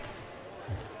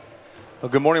Well,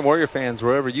 good morning, Warrior fans,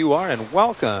 wherever you are, and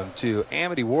welcome to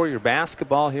Amity Warrior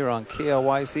Basketball here on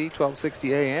KLYC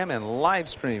 1260 AM and live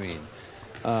streaming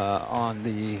on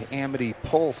the Amity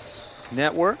Pulse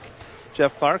Network.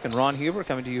 Jeff Clark and Ron Huber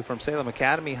coming to you from Salem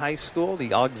Academy High School,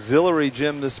 the auxiliary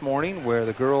gym this morning, where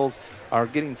the girls are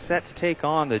getting set to take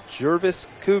on the Gervais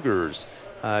Cougars.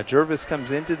 Gervais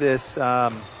comes into this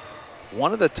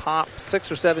one of the top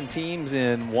 6 or 7 teams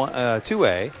in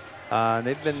 2A.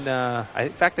 They've been,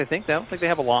 in fact, I don't think they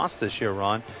have a loss this year,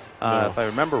 Ron, No. if I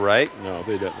remember right. No,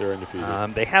 they don't. They're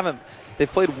undefeated. They've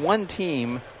played one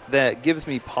team that gives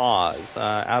me pause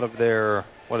out of their,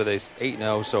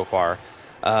 8-0 so far.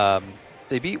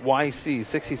 They beat YC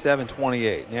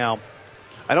 67-28. Now,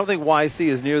 I don't think YC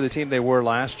is near the team they were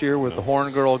last year with the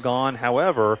Horn Girl gone.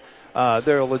 However,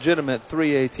 they're a legitimate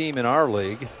 3A team in our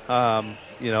league.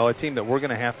 A team that we're going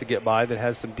to have to get by that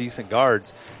has some decent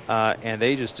guards, and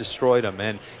they just destroyed them.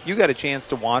 And you got a chance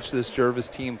to watch this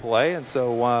Gervais team play, and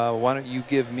so why don't you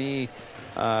give me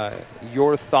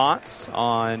your thoughts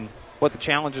on what the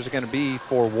challenges are going to be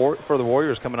for the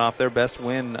Warriors coming off their best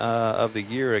win of the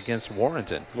year against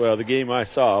Warrenton. Well, the game I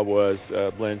saw was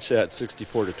Blanchette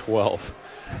 64-12.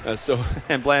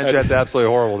 And Blanchette's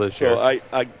absolutely horrible this year. So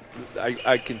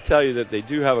I can tell you that they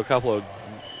do have a couple of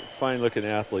fine-looking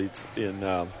athletes in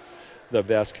the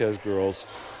Vasquez girls,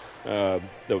 the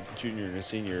junior and the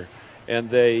senior, and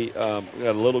they got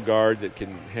a little guard that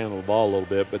can handle the ball a little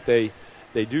bit, but they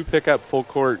do pick up full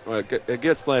court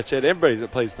against Blanchette. Everybody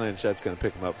that plays Blanchette's going to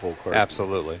pick them up full court.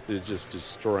 Absolutely. They just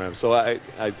destroy them. So I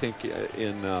think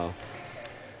in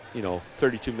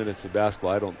 32 minutes of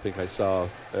basketball, I don't think I saw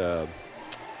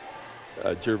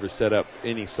Gervais set up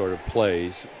any sort of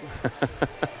plays.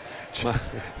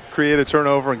 Create a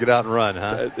turnover and get out and run,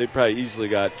 huh? They probably easily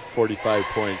got 45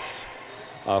 points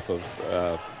off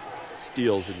of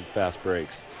steals and fast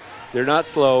breaks. They're not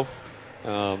slow,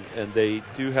 and they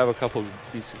do have a couple of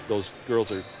decent – those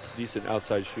girls are decent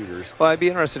outside shooters. Well, I'd be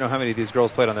interested to know how many of these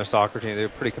girls played on their soccer team. They're a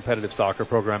pretty competitive soccer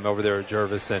program over there at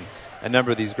Gervais, and a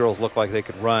number of these girls look like they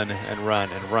could run,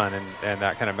 and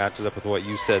that kind of matches up with what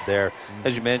you said there. Mm-hmm.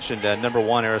 As you mentioned, number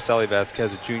 1, Araceli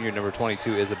Vasquez, a junior. Number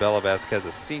 22, Isabella Vasquez,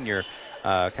 a senior.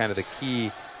 Kind of the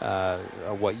key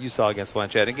what you saw against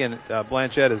Blanchette. Again,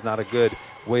 Blanchette is not a good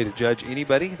way to judge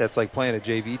anybody. That's like playing a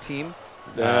JV team.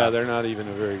 They're not even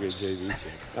a very good JV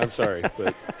team. I'm sorry,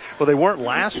 but well, they weren't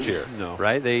last year. No,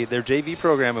 right? Their JV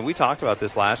program, and we talked about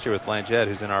this last year with Blanchette,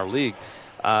 who's in our league.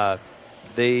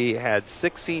 They had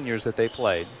 6 seniors that they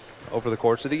played over the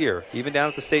course of the year. Even down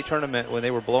at the state tournament when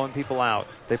they were blowing people out,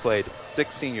 they played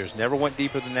 6 seniors. Never went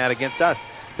deeper than that against us.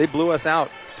 They blew us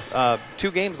out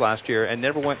 2 games last year and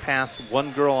never went past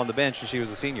one girl on the bench, and she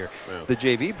was a senior. Yeah. The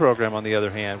JV program, on the other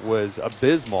hand, was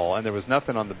abysmal, and there was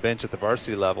nothing on the bench at the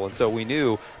varsity level. And so we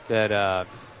knew that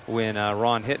when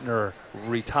Ron Hittner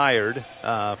retired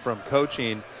from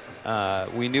coaching,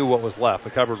 we knew what was left. The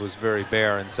cupboard was very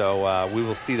bare, and so we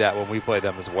will see that when we play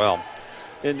them as well.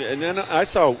 And then I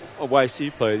saw a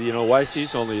YC play.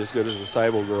 YC's only as good as the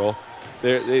Cybele girl.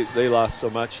 They lost so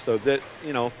much, so that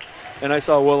And I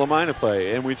saw Willamina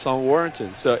play, and we've saw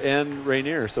Warrenton, and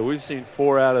Rainier. So we've seen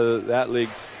 4 out of that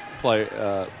league's play,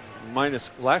 minus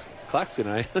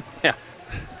Claxton. Yeah.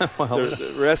 Well,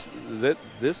 the rest,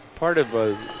 this part of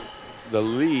the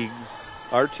leagues,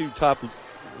 our 2 top,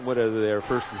 what are they? Our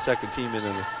first and second team, and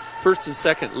then the first and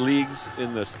second leagues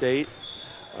in the state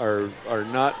are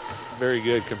not very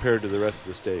good compared to the rest of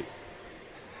the state.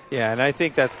 Yeah, and I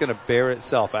think that's going to bear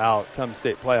itself out come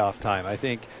state playoff time. I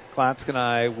think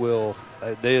Clatskanie will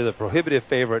they're the prohibitive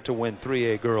favorite to win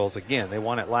 3A girls again. They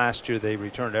won it last year. They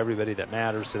returned everybody that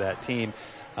matters to that team,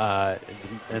 and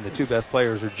the 2 best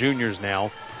players are juniors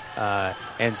now.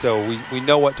 And so we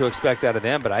know what to expect out of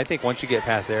them. But I think once you get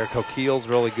past there, Coquille's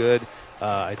really good,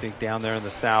 I think, down there in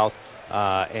the south.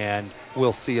 And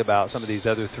we'll see about some of these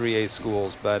other 3A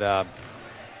schools. But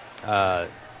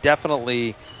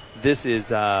definitely this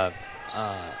is a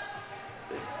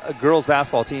girls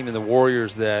basketball team in the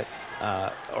Warriors that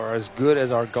are as good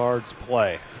as our guards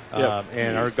play. Yep.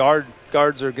 And our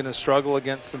guards are going to struggle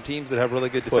against some teams that have really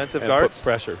good defensive guards. Put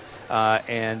pressure.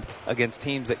 And against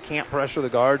teams that can't pressure the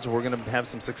guards, we're going to have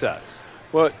some success.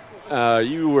 Well,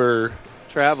 you were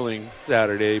traveling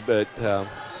Saturday, but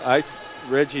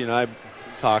Reggie and I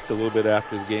talked a little bit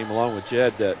after the game, along with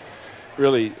Jed, that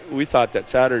really we thought that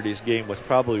Saturday's game was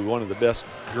probably one of the best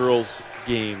girls'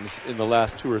 games in the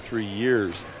last 2 or 3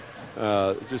 years.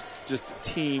 Just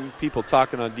team, people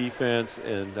talking on defense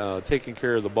and taking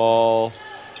care of the ball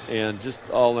and just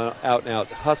all out and out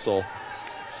hustle.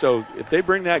 So if they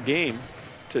bring that game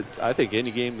to, I think, any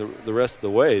game the rest of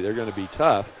the way, they're going to be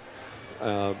tough.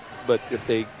 But if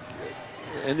they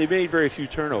and they made very few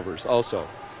turnovers also.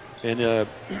 And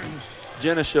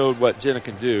Jenna showed what Jenna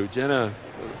can do. Jenna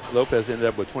Lopez ended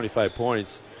up with 25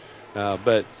 points,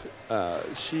 but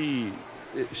she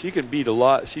can beat a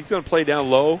lot. She's going to play down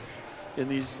low in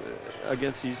these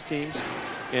against these teams,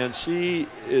 and she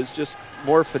is just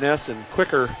more finesse and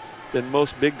quicker than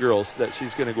most big girls that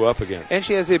she's going to go up against. And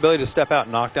she has the ability to step out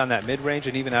and knock down that mid-range,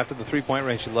 and even after the three-point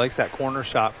range, she likes that corner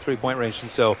shot three-point range. And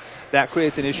so that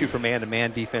creates an issue for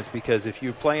man-to-man defense, because if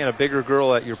you're playing a bigger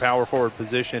girl at your power forward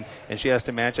position and she has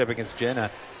to match up against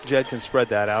Jenna, Jed can spread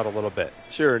that out a little bit.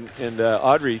 Sure, and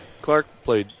Audrey Clark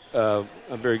played a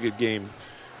very good game.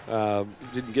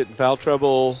 Didn't get in foul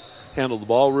trouble, handled the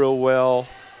ball real well,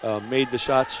 made the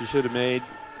shots she should have made.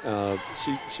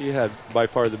 She had by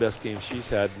far the best game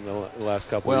she's had in the last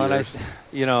couple of years.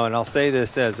 And I'll say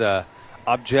this as a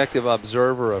objective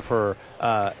observer of her.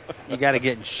 You got to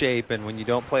get in shape, and when you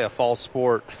don't play a fall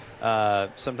sport,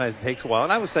 sometimes it takes a while.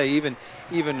 And I would say even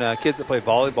kids that play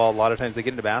volleyball, a lot of times they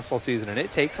get into basketball season, and it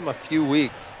takes them a few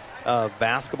weeks of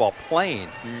basketball playing.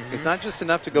 Mm-hmm. It's not just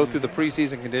enough to go through the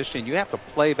preseason conditioning. You have to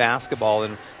play basketball,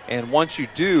 and once you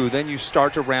do, then you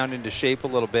start to round into shape a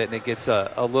little bit, and it gets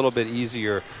a little bit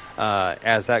easier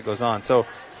as that goes on. So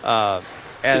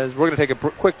as we're going to take a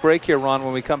quick break here, Ron,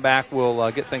 when we come back, we'll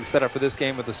get things set up for this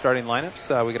game with the starting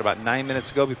lineups. We got about 9 minutes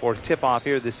to go before tip-off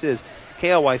here. This is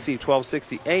KLYC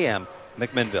 1260 AM,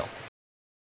 McMinnville.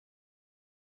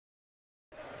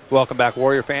 Welcome back,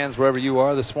 Warrior fans, wherever you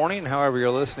are this morning. However you're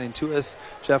listening to us,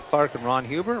 Jeff Clark and Ron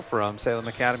Huber from Salem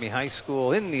Academy High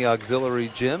School in the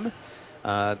auxiliary gym,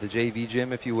 the JV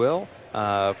gym, if you will,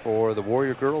 for the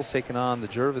Warrior girls taking on the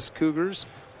Gervais Cougars,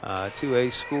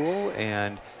 2A school,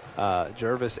 and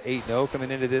Gervais 8-0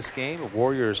 coming into this game.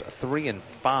 Warriors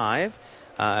 3-5.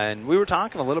 And we were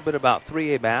talking a little bit about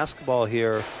 3A basketball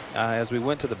here as we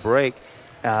went to the break.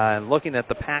 Looking at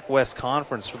the Pac West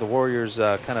Conference for the Warriors,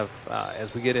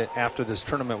 as we get it after this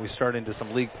tournament, we start into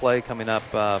some league play coming up.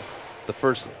 The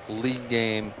first league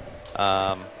game,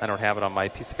 I don't have it on my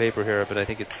piece of paper here, but I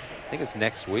think it's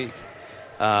next week.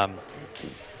 The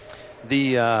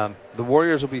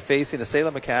Warriors will be facing a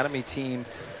Salem Academy team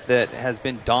that has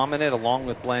been dominant along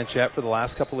with Blanchette for the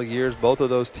last couple of years. Both of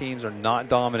those teams are not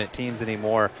dominant teams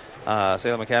anymore.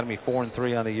 Salem Academy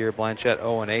 4-3 on the year, Blanchette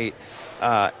 0-8.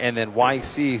 And then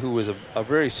YC, who was a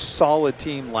very solid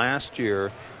team last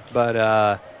year,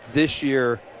 but this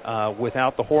year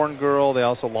without the Horn girl, they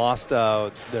also lost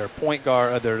their point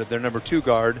guard, their number 2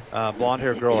 guard,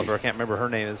 blonde-haired girl. I can't remember her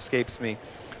name; it escapes me.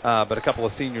 But a couple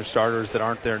of senior starters that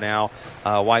aren't there now.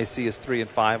 YC is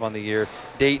 3-5 on the year.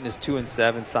 Dayton is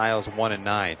 2-7. Siles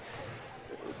 1-9.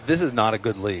 This is not a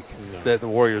good league that the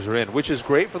Warriors are in, which is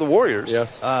great for the Warriors.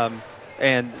 Yes.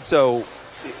 And so,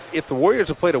 if the Warriors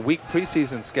have played a weak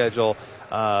preseason schedule,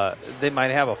 they might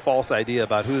have a false idea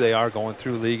about who they are going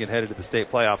through league and headed to the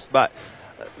state playoffs. But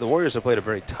the Warriors have played a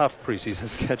very tough preseason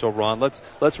schedule, Ron.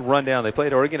 Let's run down. They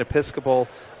played Oregon Episcopal,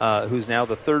 who's now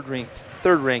the third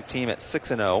ranked team at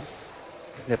 6-0.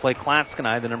 They played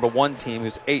Clatskanie, the number 1 team,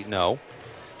 who's 8-0.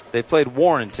 They played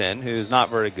Warrenton, who's not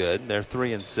very good. They're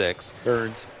 3-6.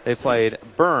 Burns. They played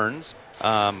Burns,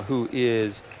 who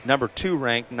is number 2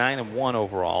 ranked, 9-1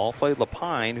 overall. Played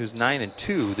Lapine, who's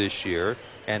 9-2 this year,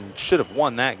 and should have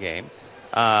won that game.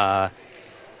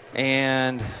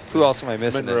 And who else am I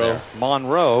missing in there?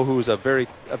 Monroe, who's a very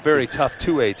tough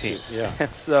 2A team. Yeah.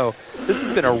 And so this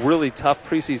has been a really tough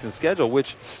preseason schedule,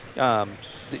 which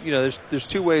there's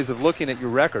 2 ways of looking at your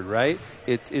record, right?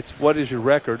 It's what is your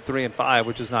record, 3-5,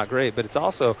 which is not great, but it's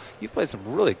also you've played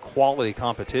some really quality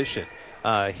competition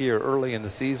here early in the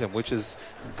season, which is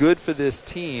good for this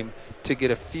team to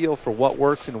get a feel for what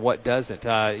works and what doesn't.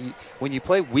 When you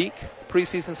play weak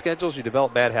preseason schedules, you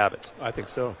develop bad habits. I think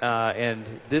so. And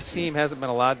this team hasn't been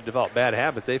allowed to develop bad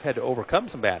habits. They've had to overcome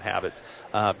some bad habits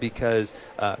because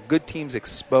good teams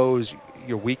expose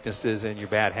your weaknesses and your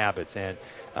bad habits. And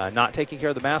not taking care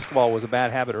of the basketball was a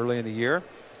bad habit early in the year.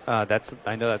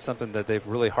 I know that's something that they've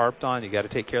really harped on. You got to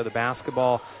take care of the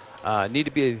basketball. Need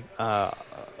to be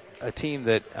a team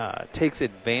that takes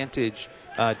advantage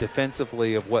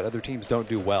defensively of what other teams don't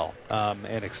do well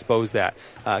and expose that.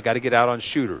 Got to get out on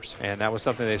shooters, and that was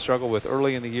something they struggled with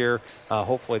early in the year.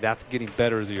 Hopefully that's getting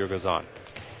better as the year goes on.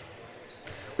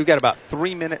 We've got about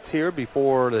 3 minutes here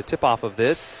before the tip-off of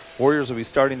this. Warriors will be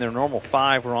starting their normal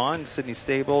 5. Ron, Sydney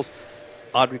Stables,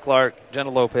 Audrey Clark, Jenna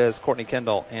Lopez, Courtney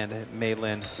Kendall, and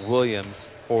Maylin Williams.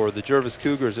 For the Gervais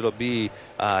Cougars, it'll be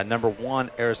number 1,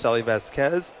 Araceli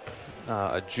Vasquez,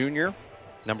 a junior.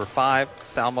 Number 5,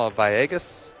 Salma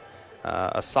Villegas,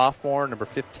 a sophomore. Number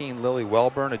 15, Lily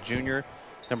Welburn, a junior.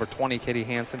 Number 20, Katie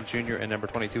Hansen, junior. And number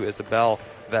 22, Isabel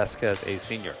Vasquez, a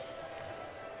senior.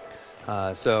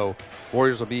 So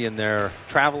Warriors will be in their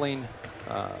traveling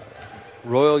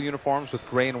royal uniforms with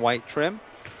gray and white trim,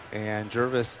 and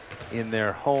Gervais in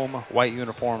their home white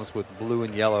uniforms with blue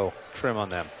and yellow trim on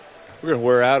them. We're going to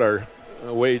wear out our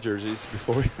away jerseys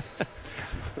before we...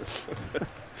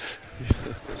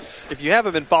 If you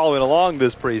haven't been following along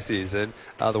this preseason,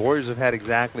 the Warriors have had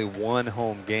exactly one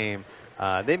home game.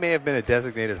 They may have been a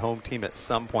designated home team at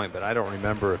some point, but I don't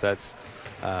remember if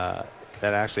that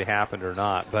actually happened or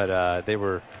not. But they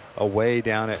were away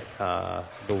down at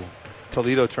the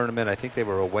Toledo tournament. I think they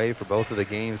were away for both of the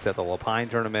games at the Lapine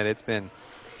tournament. It's been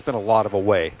a lot of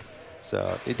away.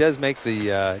 So it does make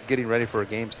the getting ready for a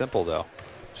game simple, though.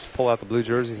 Just pull out the blue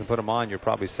jerseys and put them on. You're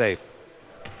probably safe.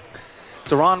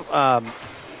 So, Ron,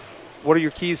 what are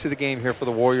your keys to the game here for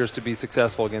the Warriors to be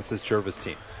successful against this Gervais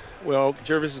team? Well,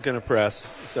 Gervais is going to press.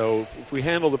 So if we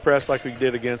handle the press like we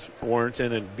did against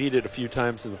Warrenton and beat it a few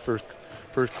times in the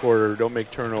first quarter, don't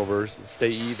make turnovers, and stay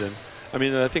even. I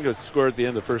mean, I think the score at the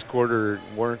end of the first quarter,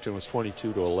 Warrenton was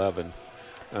 22-11.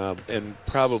 And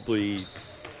probably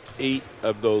 8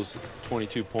 of those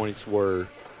 22 points were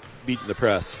beating the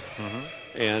press.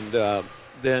 Mm-hmm. And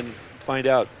then find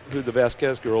out who the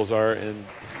Vasquez girls are and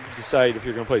decide if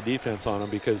you're going to play defense on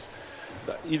them, because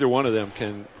either one of them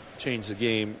can change the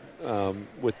game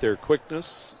with their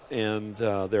quickness and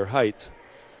their height.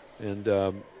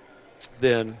 And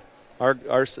then our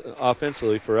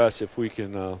offensively for us, if we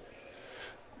can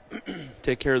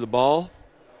take care of the ball,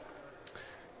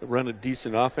 run a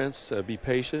decent offense, be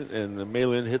patient, and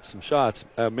Maylin hit some shots.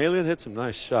 Maylin hit some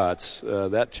nice shots.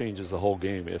 That changes the whole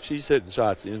game. If she's hitting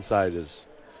shots, the inside is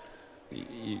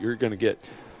you're going to get.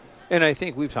 And I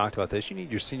think we've talked about this. You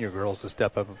need your senior girls to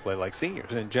step up and play like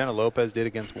seniors. And Jenna Lopez did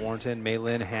against Warrenton.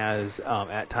 Maylin has,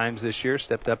 at times this year,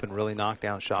 stepped up and really knocked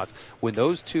down shots. When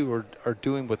those two are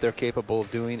doing what they're capable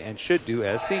of doing and should do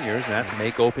as seniors, and that's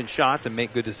make open shots and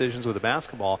make good decisions with the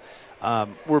basketball,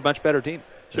 we're a much better team.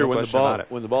 Sure,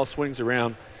 when the ball swings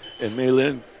around and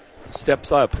Maylin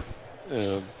steps up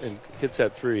and hits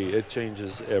that three, it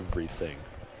changes everything.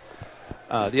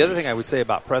 The other thing I would say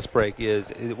about press break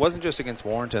is it wasn't just against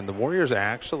Warrenton. The Warriors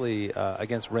actually,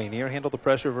 against Rainier, handled the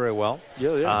pressure very well.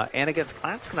 Yeah. And against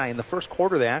Clanskanie in the first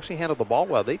quarter, they actually handled the ball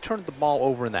well. They turned the ball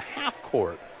over in the half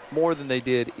court more than they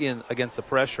did against the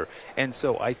pressure. And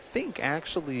so I think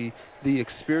actually the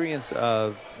experience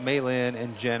of Maylin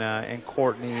and Jenna and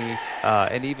Courtney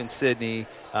and even Sydney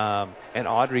and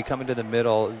Audrey coming to the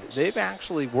middle, they've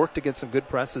actually worked to get some good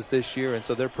presses this year, and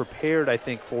so they're prepared, I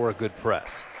think, for a good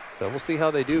press. So we'll see how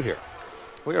they do here.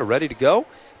 We are ready to go.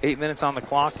 8 minutes on the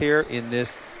clock here in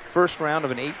this first round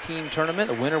of an 8-team tournament.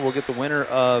 The winner will get the winner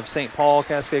of St. Paul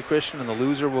Cascade Christian, and the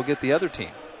loser will get the other team.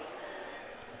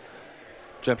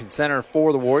 Jumping center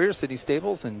for the Warriors, Sydney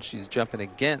Stables, and she's jumping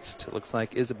against, it looks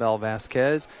like, Isabel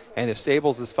Vasquez. And if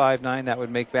Stables is 5'9", that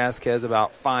would make Vasquez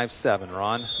about 5'7",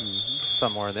 Ron.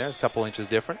 Somewhere in there, there's a couple inches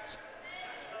difference.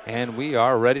 And we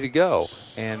are ready to go.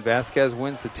 And Vasquez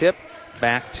wins the tip.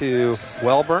 Back to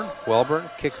Welburn.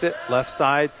 Welburn kicks it left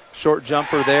side. Short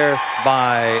jumper there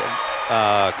by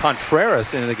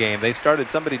Contreras into the game. They started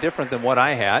somebody different than what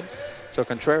I had. So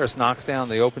Contreras knocks down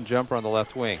the open jumper on the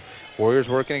left wing. Warriors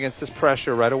working against this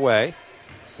pressure right away.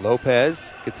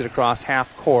 Lopez gets it across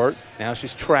half court. Now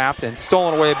she's trapped and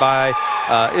stolen away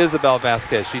by Isabel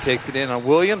Vasquez. She takes it in on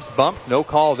Williams. Bumped. No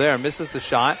call there. Misses the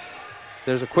shot.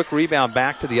 There's a quick rebound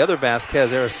back to the other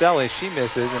Vasquez, Araceli. She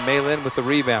misses, and Maylin with the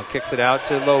rebound kicks it out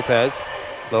to Lopez.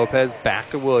 Lopez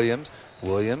back to Williams.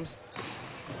 Williams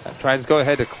tries to go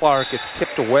ahead to Clark. It's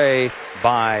tipped away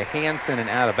by Hansen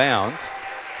and out of bounds.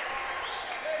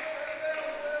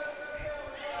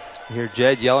 You hear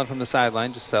Jed yelling from the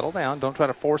sideline, just settle down. Don't try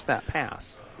to force that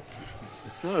pass.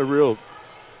 It's not a real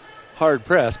hard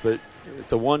press, but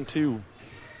it's a 1-2.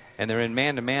 And they're in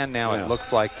man-to-man now, Yeah. It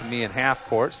looks like to me, in half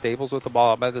court. Stables with the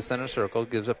ball out by the center circle.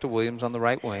 Gives up to Williams on the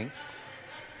right wing.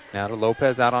 Now to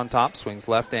Lopez out on top. Swings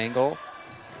left angle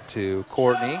to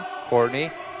Courtney.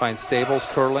 Courtney finds Stables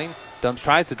curling.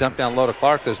 Tries to dump down low to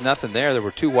Clark. There's nothing there. There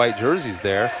were 2 white jerseys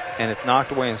there. And it's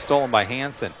knocked away and stolen by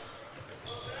Hansen.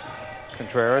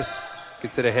 Contreras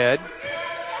gets it ahead.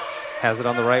 Has it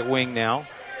on the right wing now.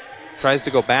 Tries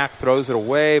to go back, throws it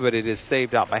away, but it is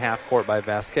saved out by half court by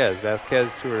Vasquez.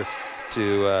 Vasquez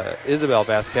to Isabel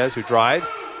Vasquez, who drives,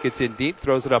 gets in deep,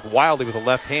 throws it up wildly with a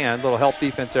left hand. Little help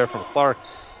defense there from Clark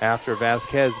after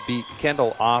Vasquez beat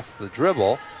Kendall off the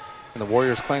dribble. And the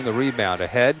Warriors claim the rebound.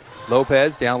 Ahead,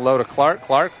 Lopez down low to Clark.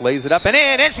 Clark lays it up and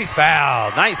in, and she's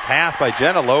fouled. Nice pass by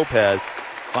Jenna Lopez,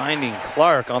 finding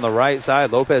Clark on the right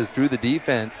side. Lopez drew the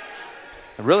defense.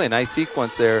 And really a nice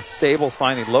sequence there. Stables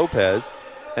finding Lopez.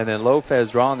 And then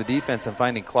Lopez drawing the defense and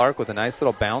finding Clark with a nice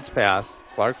little bounce pass.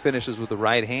 Clark finishes with the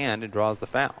right hand and draws the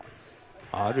foul.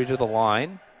 Audrey to the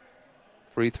line.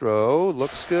 Free throw.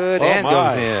 Looks good and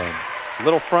goes in.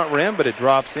 Little front rim, but it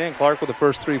drops in. Clark with the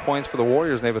first 3 points for the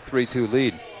Warriors, and they have a 3-2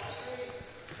 lead.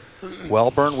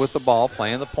 Wellburn with the ball,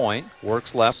 playing the point.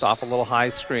 Works left off a little high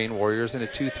screen. Warriors in a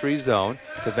 2-3 zone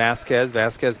to Vasquez.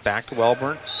 Vasquez back to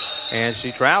Wellburn, and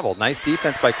she traveled. Nice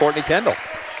defense by Courtney Kendall.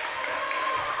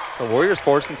 The Warriors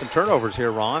forcing some turnovers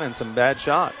here, Ron, and some bad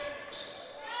shots.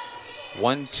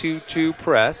 1-2-2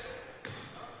 press.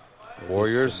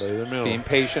 Warriors being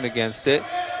patient against it.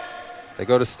 They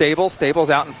go to Stables.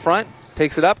 Stables out in front.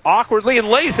 Takes it up awkwardly and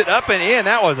lays it up and in.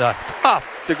 That was a tough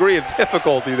degree of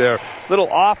difficulty there.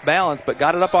 Little off balance, but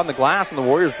got it up on the glass, and the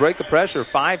Warriors break the pressure.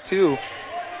 5-2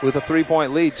 with a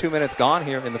 3-point lead. 2 minutes gone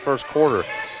here in the first quarter.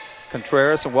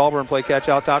 Contreras and Wellburn play catch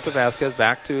out top to Vasquez.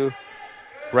 Back to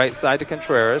right side to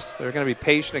Contreras. They're going to be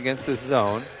patient against this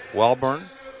zone. Wellburn.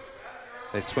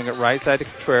 They swing it right side to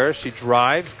Contreras. She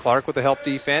drives. Clark with the help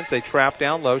defense. They trap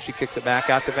down low. She kicks it back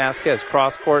out to Vasquez.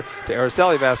 Cross court to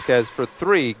Araceli Vasquez for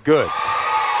three. Good.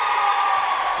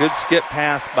 Good skip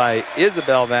pass by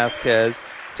Isabel Vasquez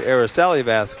to Araceli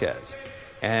Vasquez.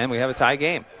 And we have a tie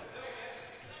game.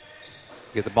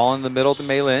 Get the ball in the middle to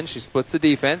Maylin. She splits the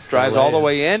defense, drives all the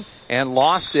way in, and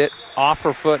lost it off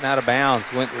her foot and out of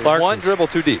bounds. Went one dribble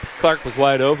too deep. Clark was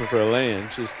wide open for a lay-in.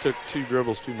 Just took 2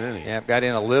 dribbles too many. Yeah, got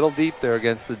in a little deep there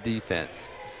against the defense.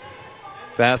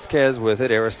 Vasquez with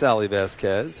it, Araceli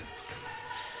Vasquez.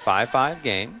 5-5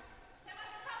 game.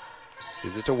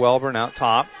 Gives it to Wellburn out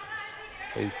top.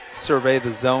 They survey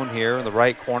the zone here in the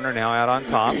right corner, now out on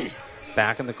top.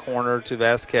 Back in the corner to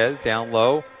Vasquez, down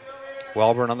low.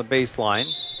 Wellburn on the baseline,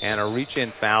 and a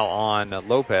reach-in foul on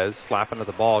Lopez, slapping at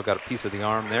the ball, got a piece of the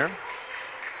arm there.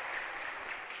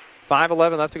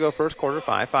 5:11 left to go first quarter,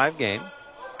 5-5 game.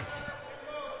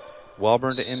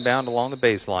 Wellburn to inbound along the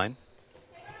baseline.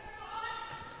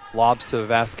 Lobs to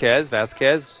Vasquez.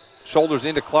 Vasquez shoulders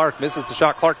into Clark, misses the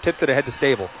shot. Clark tips it ahead to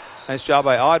Stables. Nice job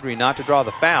by Audrey not to draw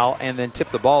the foul and then tip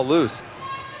the ball loose.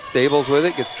 Stables with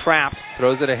it, gets trapped,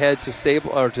 throws it ahead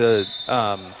to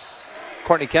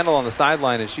Courtney Kendall on the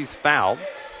sideline, and she's fouled.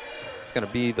 It's going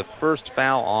to be the first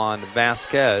foul on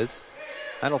Vasquez.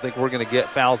 I don't think we're going to get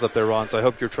fouls up there, Ron, so I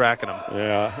hope you're tracking them.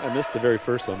 Yeah, I missed the very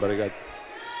first one, but it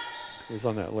was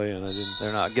on that lay-in.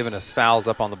 They're not giving us fouls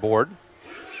up on the board.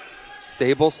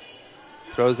 Stables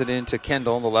throws it into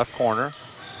Kendall in the left corner.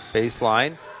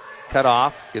 Baseline, cut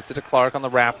off, gets it to Clark on the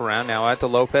wraparound. Now out to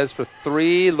Lopez for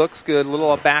three. Looks good. A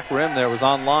little back rim there. It was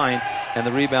on line, and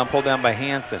the rebound pulled down by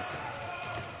Hansen.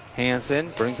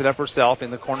 Hansen brings it up herself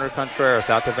in the corner of Contreras.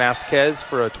 Out to Vasquez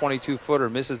for a 22-footer.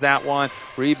 Misses that one.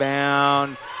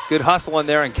 Rebound. Good hustle in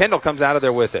there, and Kendall comes out of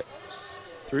there with it.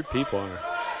 3 people on her.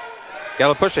 Got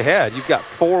to push ahead. You've got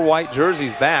 4 white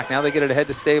jerseys back. Now they get it ahead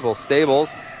to Stables.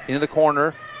 Stables into the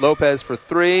corner. Lopez for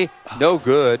 3. No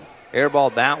good.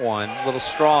 Airballed that one. A little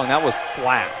strong. That was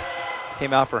flat.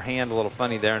 Came out for hand a little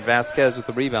funny there. And Vasquez with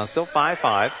the rebound. Still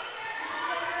 5-5.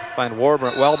 Find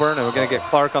Wellburn, and we're going to get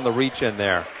Clark on the reach in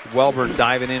there. Wellburn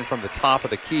diving in from the top of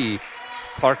the key.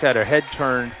 Clark had her head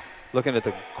turned, looking at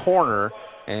the corner,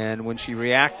 and when she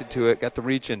reacted to it, got the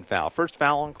reach-in foul. First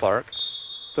foul on Clark,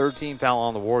 13 foul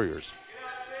on the Warriors.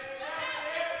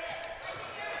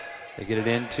 They get it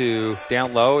into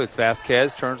down low. It's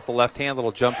Vasquez, turns to the left hand,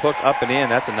 little jump hook, up and in.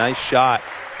 That's a nice shot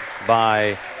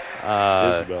by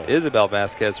Isabel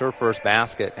Vasquez, her first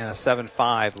basket, and a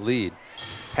 7-5 lead.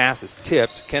 Pass is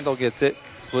tipped. Kendall gets it,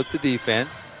 splits the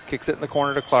defense, kicks it in the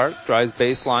corner to Clark, drives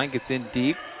baseline, gets in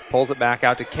deep, pulls it back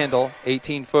out to Kendall,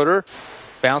 18-footer,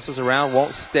 bounces around,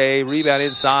 won't stay, rebound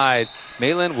inside.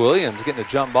 Maylin Williams getting a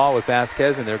jump ball with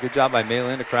Vasquez in there. Good job by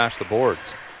Maylin to crash the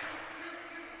boards.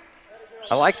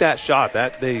 I like that shot.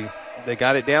 That they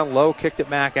got it down low, kicked it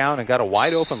back out, and got a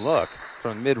wide open look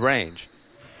from mid-range.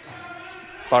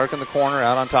 Clark in the corner,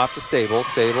 out on top to Stables.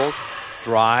 Stables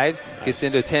drives, gets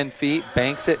into 10 feet,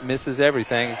 banks it, misses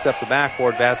everything except the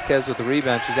backboard. Vasquez with the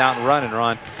rebound. She's out and running,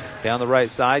 Ron. Down the right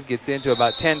side, gets into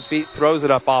about 10 feet, throws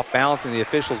it up off balance, and the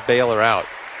officials bail her out.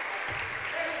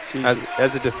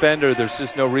 As a defender, there's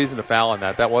just no reason to foul on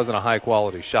that. That wasn't a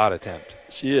high-quality shot attempt.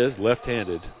 She is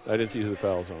left-handed. I didn't see who the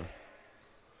foul's on.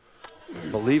 I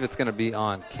believe it's going to be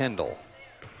on Kendall.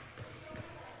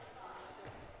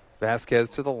 Vasquez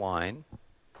to the line.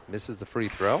 Misses the free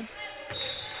throw.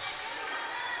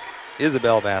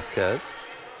 Isabel Vasquez.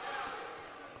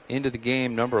 Into the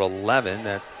game, number 11.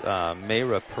 That's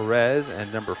Mayra Perez.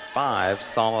 And number 5,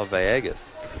 Salma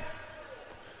Villegas.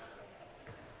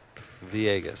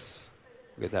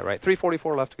 Get that right.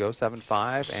 3:44 left to go,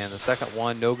 7-5. And the second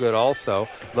one, no good also.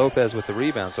 Lopez with the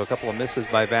rebound. So a couple of misses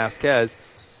by Vasquez.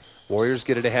 Warriors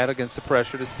get it ahead against the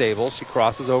pressure to Stables. She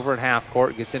crosses over at half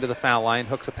court, gets into the foul line,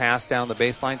 hooks a pass down the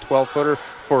baseline, 12-footer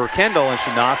for Kendall, and she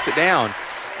knocks it down.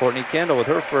 Courtney Kendall with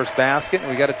her first basket,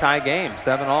 and we got a tie game,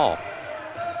 7-all.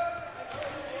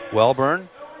 Wellburn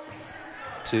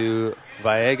to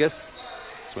Villegas.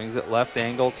 Swings it left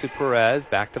angle to Perez.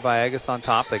 Back to Villegas on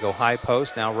top. They go high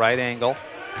post, now right angle.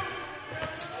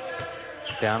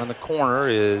 Down in the corner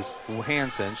is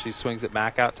Hansen. She swings it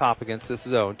back out top against this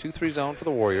zone. 2-3 zone for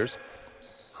the Warriors.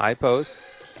 High post.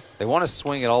 They want to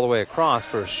swing it all the way across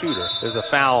for a shooter. There's a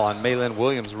foul on Maylin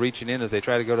Williams reaching in as they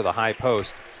try to go to the high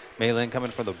post. Maylin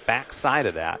coming from the back side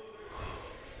of that.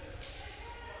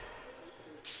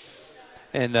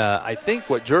 And I think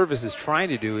what Gervais is trying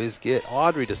to do is get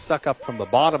Audrey to suck up from the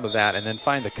bottom of that and then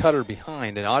find the cutter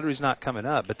behind. And Audrey's not coming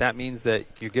up, but that means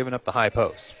that you're giving up the high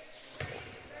post.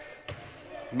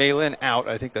 Maylin out.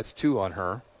 I think that's 2 on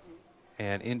her.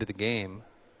 And into the game,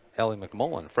 Ellie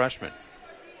McMullen, freshman.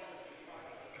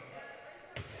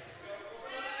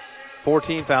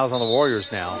 14 fouls on the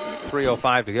Warriors now.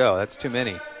 3:05 to go. That's too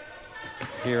many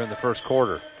here in the first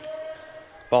quarter.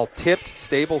 Ball tipped.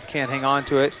 Stables can't hang on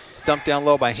to it. Stumped down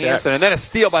low by Hansen. And then a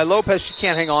steal by Lopez. She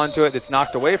can't hang on to it. It's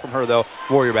knocked away from her, though.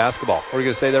 Warrior basketball. What are you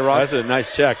going to say there, Ron? That's a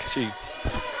nice check. The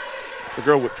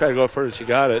girl tried to go first. She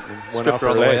got it and went off her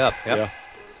all the leg. way up. Yep. Yeah.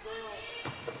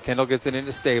 Kendall gets it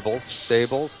into Stables.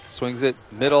 Stables swings it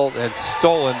middle and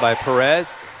stolen by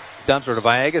Perez. Dumps her to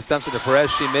Villegas. Dumps it to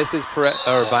Perez. She misses. Get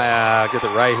it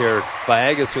right here.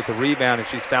 Villegas with the rebound, and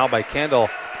she's fouled by Kendall.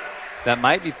 That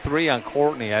might be 3 on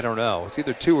Courtney. I don't know. It's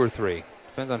either 2 or 3.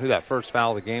 Depends on who that first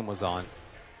foul of the game was on.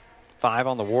 5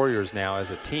 on the Warriors now as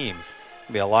a team.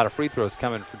 There'll be a lot of free throws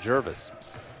coming for Gervais.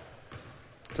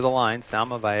 To the line,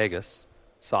 Salma Villegas,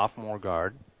 sophomore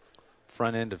guard.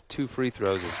 Front end of 2 free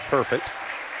throws is perfect.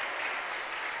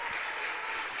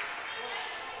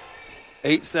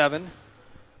 8-7.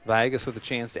 Villegas with a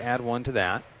chance to add 1 to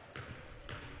that.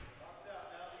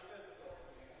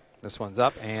 This one's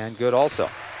up and good also.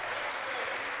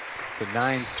 So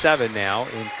 9-7 now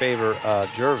in favor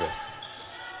of Gervais.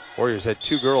 Warriors had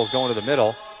 2 girls going to the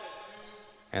middle,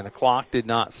 and the clock did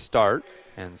not start,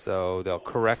 and so they'll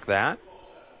correct that.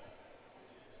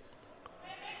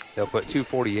 They'll put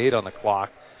 2:48 on the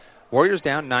clock. Warriors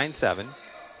down 9-7.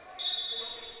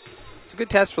 It's a good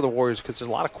test for the Warriors because there's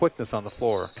a lot of quickness on the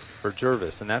floor for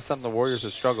Gervais, and that's something the Warriors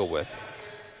have struggled with.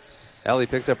 Ellie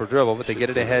picks up her dribble, but they get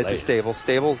it ahead to Stables.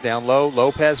 Stables down low.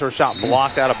 Lopez, her shot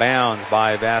blocked out of bounds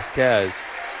by Vasquez.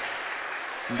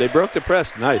 They broke the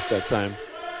press nice that time.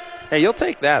 Hey, you'll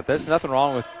take that. There's nothing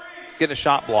wrong with getting a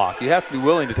shot blocked. You have to be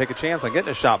willing to take a chance on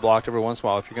getting a shot blocked every once in a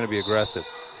while if you're going to be aggressive.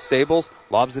 Stables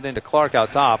lobs it into Clark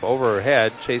out top, over her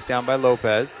head, chased down by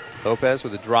Lopez. Lopez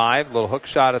with a drive, little hook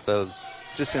shot at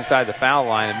just inside the foul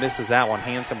line, and misses that one.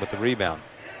 Hansen with the rebound.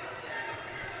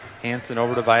 Hansen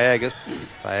over to Villegas.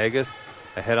 Villegas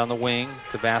ahead on the wing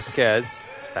to Vasquez.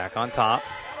 Back on top.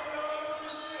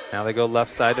 Now they go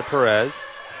left side to Perez.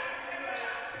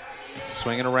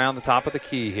 Swinging around the top of the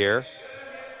key here.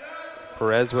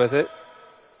 Perez with it.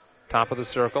 Top of the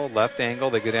circle, left angle.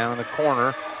 They go down in the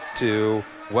corner to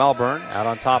Wellburn. Out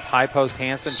on top, high post.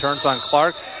 Hansen turns on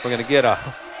Clark. We're going to get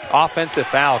a offensive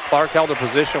foul. Clark held her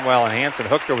position well, and Hansen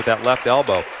hooked her with that left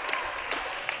elbow.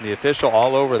 And the official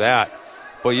all over that.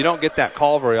 Well, you don't get that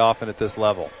call very often at this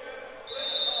level.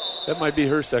 That might be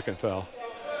her second foul.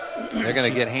 They're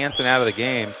going to get Hansen out of the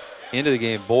game, into the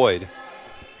game, Boyd.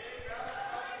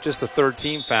 Just the 3rd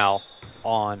team foul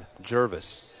on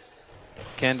Gervais.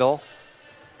 Kendall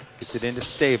gets it into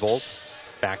Stables.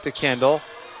 Back to Kendall.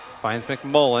 Finds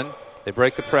McMullen. They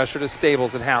break the pressure to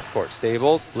Stables in half court.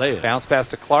 Stables, bounce pass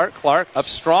to Clark. Clark up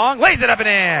strong, lays it up and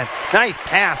in. Nice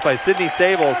pass by Sydney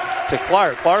Stables to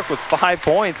Clark. Clark with 5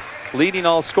 points, leading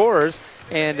all scorers.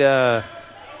 And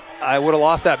I would have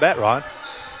lost that bet, Ron.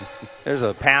 There's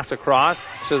a pass across.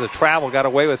 Shows a travel, got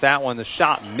away with that one. The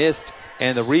shot missed,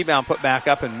 and the rebound put back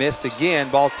up and missed again.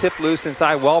 Ball tipped loose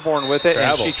inside. Wellborn with it,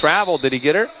 and she traveled. Did he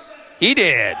get her? He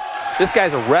did. This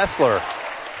guy's a wrestler.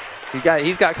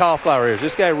 He's got cauliflower ears.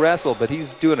 This guy wrestled, but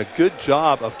he's doing a good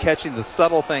job of catching the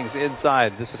subtle things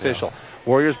inside this official. Yeah.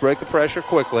 Warriors break the pressure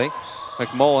quickly.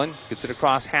 McMullen gets it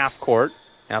across half court.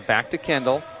 Now back to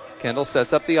Kendall. Kendall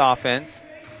sets up the offense.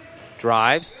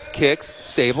 Drives, kicks,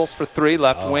 Stables for 3,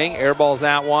 left wing, airballs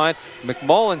that one.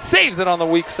 McMullen saves it on the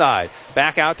weak side.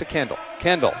 Back out to Kendall.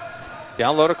 Kendall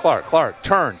down low to Clark. Clark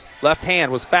turns, left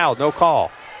hand was fouled, no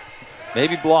call.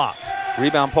 Maybe blocked.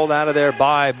 Rebound pulled out of there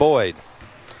by Boyd.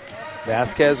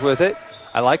 Vasquez with it.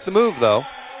 I like the move, though.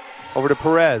 Over to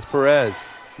Perez. Perez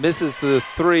misses the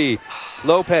three.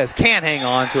 Lopez can't hang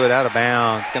on to it, out of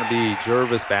bounds. It's going to be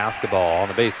Gervais basketball on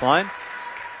the baseline.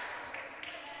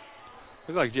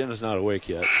 Looks like Jenna's not awake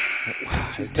yet.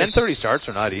 10:30 starts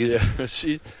are not easy. Yeah,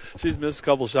 she's missed a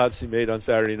couple shots she made on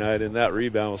Saturday night, and that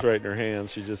rebound was right in her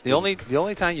hands. She just the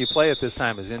only time you play at this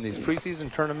time is in these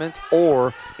preseason tournaments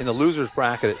or in the losers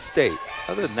bracket at state.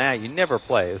 Other than that, you never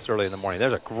play this early in the morning.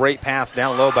 There's a great pass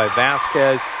down low by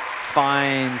Vasquez.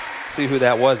 Finds, see who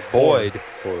that was, Boyd.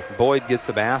 Four. Boyd gets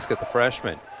the basket, the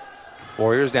freshman.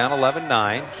 Warriors down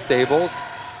 11-9. Stables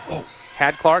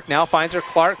had Clark, now finds her.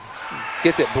 Clark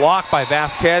gets it blocked by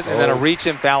Vasquez, and then a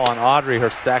reach-in foul on Audrey, her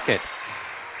second.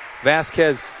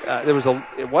 Vasquez,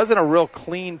 it wasn't a real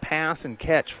clean pass and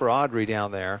catch for Audrey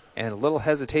down there, and a little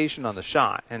hesitation on the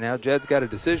shot. And now Jed's got a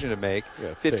decision to make.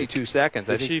 52 seconds.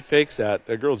 If she fakes that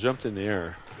girl jumped in the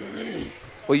air.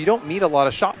 Well, you don't meet a lot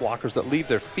of shot blockers that leave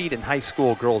their feet in high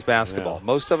school girls basketball. Yeah.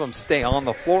 Most of them stay on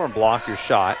the floor and block your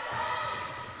shot.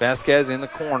 Vasquez in the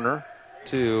corner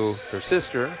to her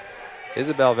sister.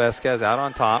 Isabel Vasquez out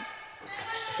on top.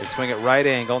 They swing at right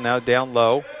angle, now down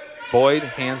low. Boyd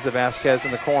hands to Vasquez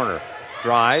in the corner.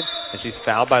 Drives, and she's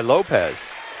fouled by Lopez.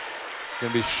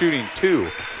 Going to be shooting 2.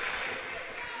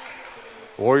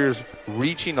 Warriors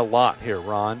reaching a lot here,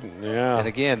 Ron. Yeah. And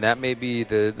again, that may be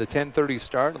the 10:30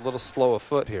 start, a little slow of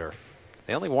foot here.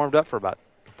 They only warmed up for about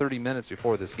 30 minutes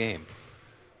before this game.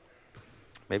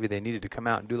 Maybe they needed to come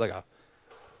out and do like a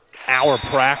hour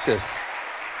practice,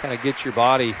 kind of get your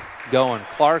body going.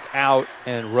 Clark out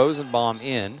and Rosenbaum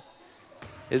in.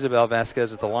 Isabel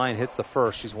Vasquez at the line, hits the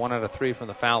first. She's 1 out of 3 from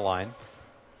the foul line.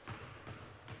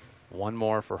 One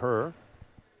more for her.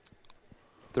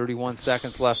 31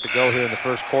 seconds left to go here in the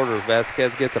first quarter.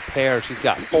 Vasquez gets a pair. She's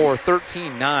got 4,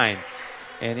 13-9.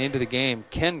 And into the game,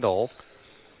 Kendall.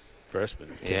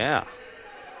 Freshman. Yeah.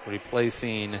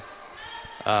 Replacing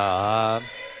Jenna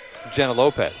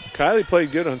Lopez. Kylie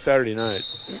played good on Saturday night.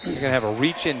 You're going to have a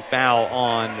reach-in foul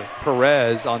on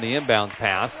Perez on the inbounds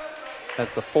pass.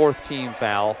 That's the 4th team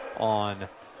foul on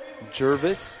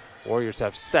Gervais. Warriors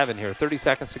have 7 here. 30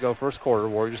 seconds to go first quarter.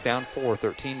 Warriors down 4,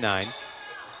 13-9.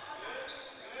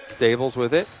 Stables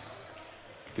with it.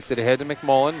 Gets it ahead to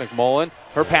McMullen. McMullen,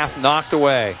 her pass knocked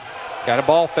away. Got a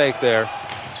ball fake there.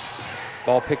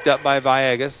 Ball picked up by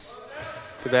Villegas.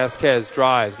 To Vasquez,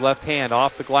 drives, left hand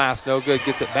off the glass, no good,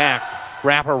 gets it back.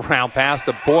 Wrap around pass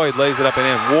to Boyd, lays it up and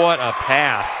in. What a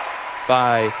pass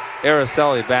by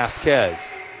Araceli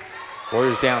Vasquez.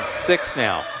 Warriors down 6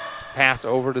 now. Pass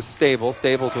over to Stables.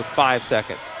 Stables with 5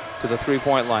 seconds to the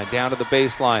three-point line, down to the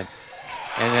baseline.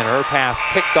 And then her pass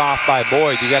picked off by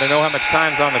Boyd. You got to know how much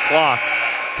time's on the clock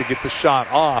to get the shot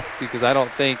off, because I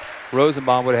don't think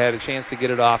Rosenbaum would have had a chance to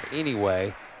get it off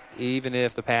anyway, even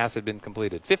if the pass had been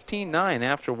completed. 15-9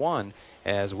 after 1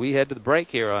 as we head to the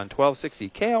break here on 1260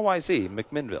 KLYZ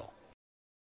McMinnville.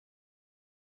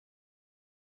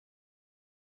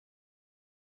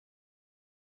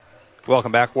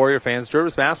 Welcome back, Warrior fans.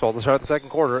 Gervais basketball to start the second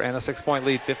quarter and a 6-point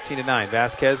lead, 15-9.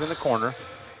 Vasquez in the corner.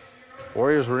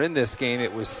 Warriors were in this game.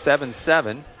 It was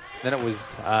 7-7. Then it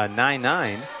was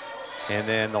 9-9. And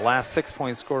then the last 6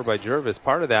 points scored by Gervais.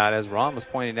 Part of that, as Ron was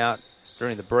pointing out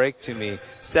during the break to me,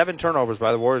 7 turnovers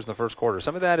by the Warriors in the first quarter.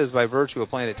 Some of that is by virtue of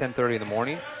playing at 10:30 in the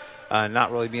morning,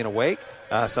 not really being awake.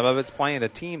 Some of it's playing a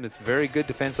team that's very good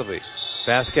defensively.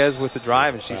 Vasquez with the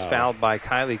drive, and she's fouled by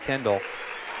Kylie Kendall.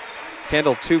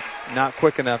 Kendall, too, not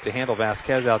quick enough to handle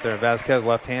Vasquez out there, and Vasquez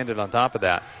left-handed on top of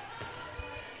that.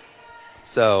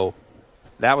 So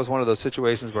that was one of those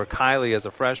situations where Kylie, as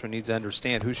a freshman, needs to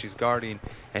understand who she's guarding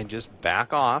and just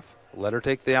back off. Let her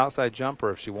take the outside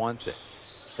jumper if she wants it.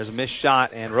 There's a missed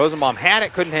shot, and Rosenbaum had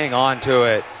it, couldn't hang on to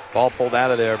it. Ball pulled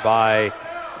out of there by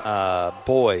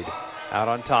Boyd. Out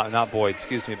on top, not Boyd,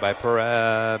 excuse me, by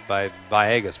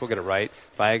Villegas. We'll get it right.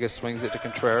 Villegas swings it to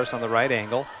Contreras on the right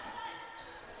angle.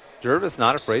 Gervais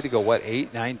not afraid to go,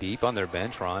 8, 9 deep on their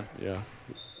bench, Ron? Yeah.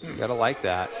 You got to like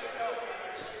that.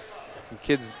 The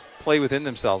kids play within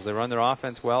themselves. They run their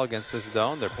offense well against this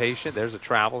zone. They're patient. There's a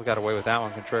travel. Got away with that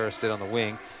one. Contreras stayed on the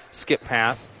wing. Skip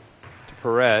pass to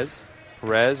Perez.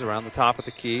 Perez around the top of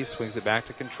the key. Swings it back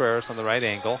to Contreras on the right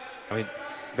angle. I mean,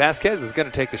 Vasquez is going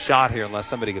to take the shot here unless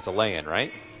somebody gets a lay-in,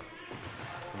 right?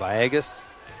 Villegas.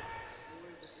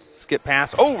 Skip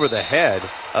pass over the head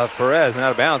of Perez and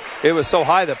out of bounds. It was so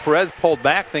high that Perez pulled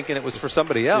back thinking it was for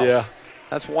somebody else. Yeah.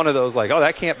 That's one of those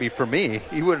that can't be for me.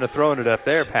 He wouldn't have thrown it up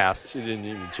there pass. She didn't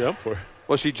even jump for it.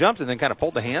 Well, she jumped and then kind of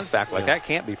pulled the hands back that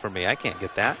can't be for me. I can't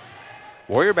get that.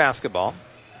 Warrior basketball.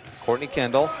 Courtney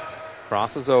Kendall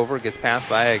crosses over, gets past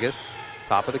Villegas.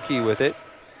 Top of the key with it.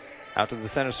 Out to the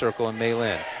center circle and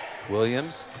Maylin.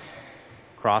 Williams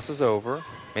crosses over.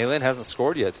 Maylin hasn't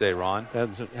scored yet today, Ron.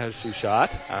 Has she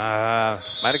shot?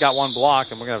 Might have got one block,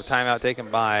 and we're going to have a timeout taken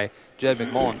by Jed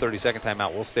McMullen. 30-second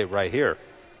timeout. We'll stay right here.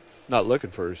 Not looking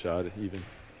for a shot even.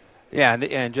 Yeah,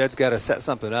 and Jed's got to set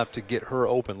something up to get her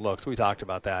open looks. We talked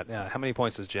about that. How many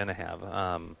points does Jenna have?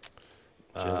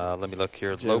 Let me look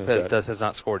here. Lopez has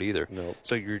not scored either. Nope.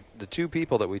 So the two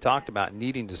people that we talked about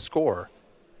needing to score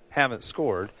haven't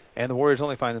scored, and the Warriors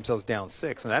only find themselves down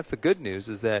 6. And that's the good news,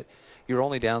 is that you're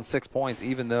only down 6 points,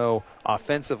 even though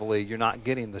offensively you're not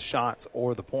getting the shots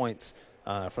or the points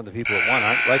from the people that won.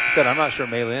 Like you said, I'm not sure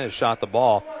Maylin has shot the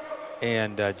ball,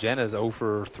 and Jenna's 0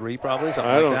 for 3 probably,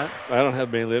 something like that. I don't have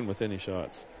Maylin with any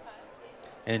shots.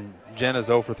 And Jenna's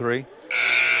 0 for 3,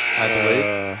 I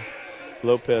believe.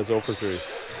 Lopez 0 for 3.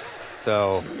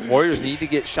 So Warriors need to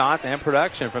get shots and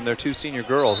production from their 2 senior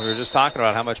girls. We were just talking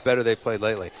about how much better they've played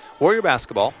lately. Warrior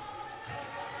basketball.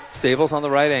 Stables on the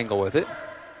right angle with it.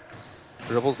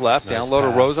 Dribbles left, nice down low to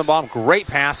Rosenbaum. Great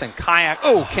pass, and Kayak,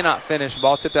 cannot finish.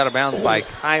 Ball tipped out of bounds by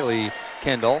Kylie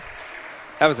Kendall.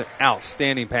 That was an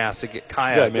outstanding pass to get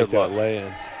Kayak. Make that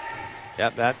lay-in.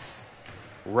 Yep, that's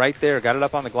right there. Got it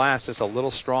up on the glass, just a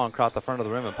little strong. Caught the front of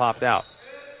the rim and popped out.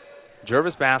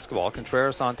 Gervais basketball.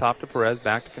 Contreras on top to Perez.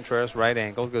 Back to Contreras, right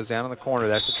angle. Goes down in the corner.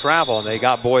 That's a travel, and they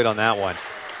got Boyd on that one.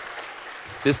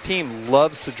 This team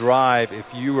loves to drive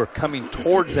if you are coming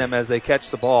towards them as they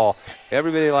catch the ball.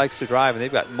 Everybody likes to drive, and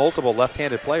they've got multiple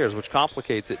left-handed players, which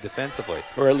complicates it defensively.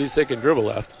 Or at least they can dribble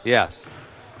left. Yes.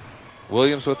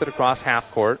 Williams with it across half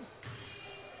court.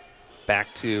 Back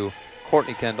to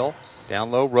Courtney Kendall. Down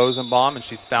low, Rosenbaum, and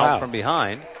she's fouled from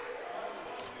behind.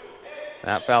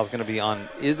 That foul is going to be on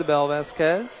Isabel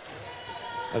Vasquez.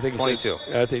 I think 22.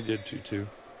 I think he did 2-2.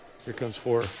 Here comes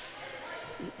 4.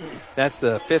 That's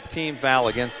the 5th team foul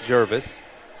against Gervais.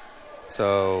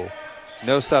 So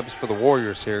no subs for the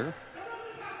Warriors here.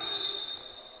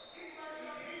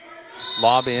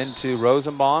 Lob into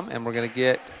Rosenbaum, and we're going to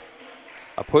get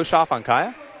a push-off on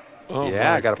Kaya.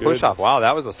 I got a push-off. Wow,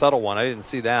 that was a subtle one. I didn't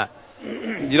see that.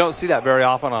 You don't see that very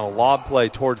often on a lob play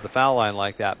towards the foul line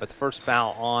like that. But the first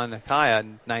foul on Kaya,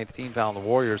 9th team foul on the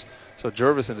Warriors. So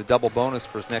Gervais in the double bonus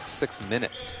for his next 6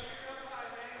 minutes.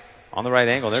 On the right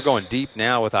angle. They're going deep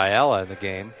now with Ayala in the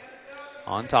game.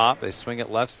 On top, they swing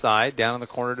it left side, down in the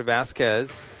corner to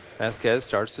Vasquez. Vasquez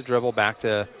starts to dribble back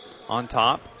to on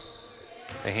top.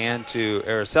 They hand to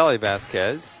Araceli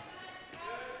Vasquez.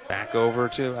 Back over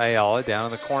to Ayala, down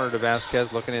in the corner to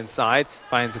Vasquez, looking inside.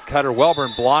 Finds a cutter.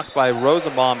 Wellborn blocked by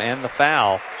Rosenbaum and the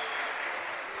foul.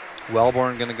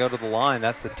 Wellborn going to go to the line.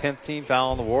 That's the 10th team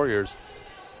foul on the Warriors.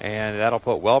 And that'll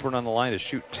put Wellborn on the line to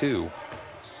shoot 2.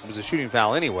 It was a shooting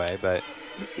foul anyway, but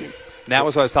that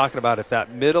was what I was talking about. If that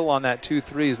middle on that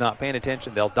 2-3 is not paying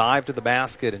attention, they'll dive to the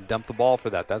basket and dump the ball for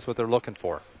that. That's what they're looking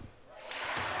for.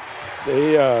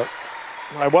 I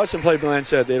watched them play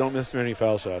Blanchette. They don't miss many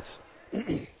foul shots.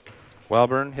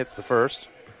 Wellborn hits the first.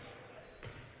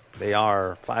 They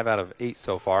are 5 out of 8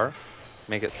 so far.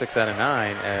 Make it 6 out of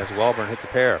 9 as Wellborn hits a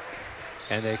pair.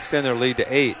 And they extend their lead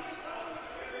to 8.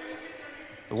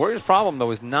 The Warriors' problem,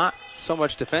 though, is not so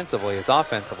much defensively, it's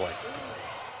offensively.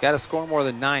 Got to score more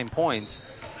than 9 points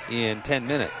in 10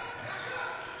 minutes.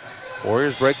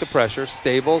 Warriors break the pressure.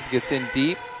 Stables gets in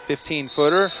deep.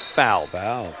 15-footer. Fouled.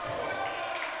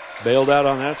 Bailed out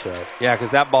on that shot. Yeah,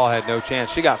 because that ball had no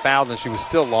chance. She got fouled, and she was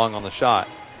still long on the shot.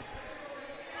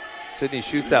 Sydney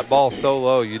shoots that ball so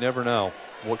low, you never know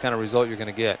what kind of result you're going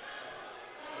to get.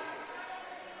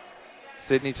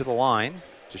 Sydney to the line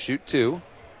to shoot 2.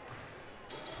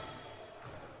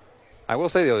 I will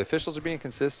say, though, the officials are being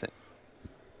consistent.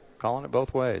 Calling it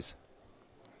both ways.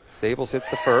 Stables hits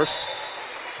the first.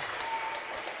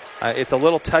 It's a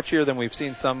little touchier than we've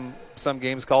seen some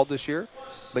games called this year.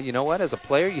 But you know what? As a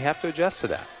player, you have to adjust to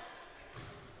that.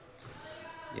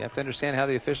 You have to understand how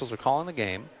the officials are calling the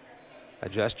game.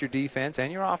 Adjust your defense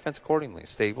and your offense accordingly.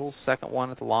 Stables, second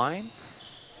one at the line.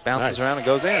 Bounces around and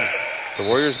goes in. So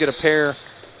Warriors get a pair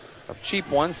of cheap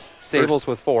ones. Stables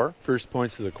with 4. First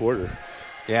points of the quarter.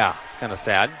 Yeah, it's kind of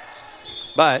sad.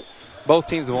 But both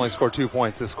teams have only scored 2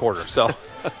 points this quarter. So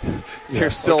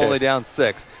you're still only down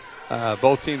 6.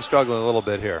 Both teams struggling a little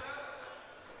bit here.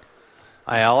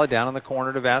 Ayala down in the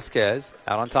corner to Vasquez.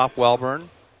 Out on top, Wellborn.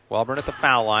 Wellborn at the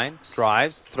foul line.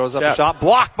 Drives. Throws up a shot.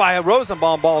 Blocked by a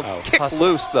Rosenbaum ball. Kicked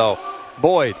loose, though.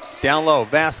 Boyd down low.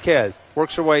 Vasquez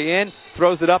works her way in.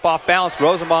 Throws it up off balance.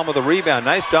 Rosenbaum with a rebound.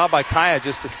 Nice job by Kaya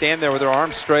just to stand there with her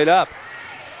arms straight up.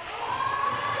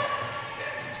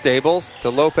 Stables to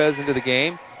Lopez into the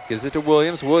game. Gives it to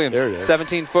Williams. Williams,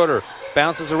 17-footer.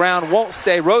 Bounces around, won't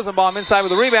stay. Rosenbaum inside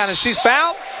with a rebound, and she's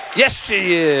fouled? Yes,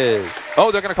 she is.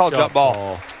 Oh, they're going to call jump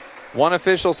ball. One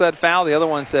official said foul. The other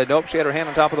one said nope, she had her hand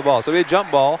on top of the ball. So we had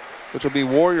jump ball, which will be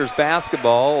Warriors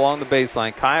basketball along the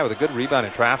baseline. Kaya with a good rebound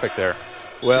in traffic there.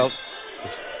 Well,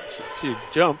 if she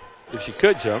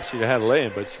could jump, she'd have had a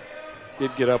lay-in, but she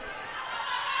did get up.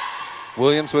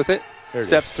 Williams with it.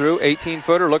 Steps through.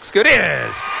 18-footer. Looks good. It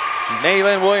is.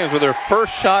 Maylin Williams with her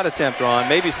first shot attempt, Ron.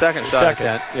 Maybe second shot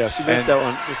attempt. Yeah, she missed that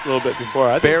one just a little bit before.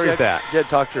 I think Jed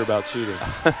talked to her about shooting.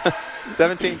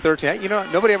 17-13. You know,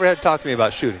 nobody ever had to talk to me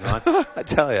about shooting, Ron. I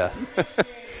tell you.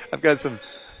 I've got some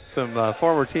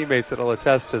former teammates that will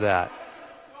attest to that.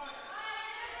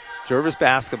 Gervais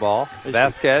basketball.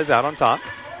 Vasquez out on top.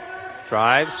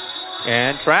 Drives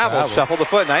and travels. Shuffled the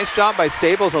foot. Nice job by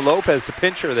Stables and Lopez to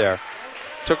pinch her there.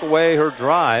 Took away her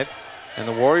drive. And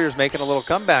the Warriors making a little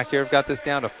comeback here. Have got this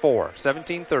down to 4.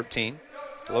 17-13.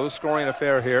 Low-scoring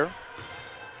affair here.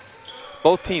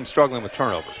 Both teams struggling with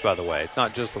turnovers, by the way. It's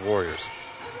not just the Warriors.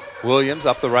 Williams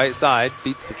up the right side.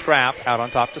 Beats the trap. Out on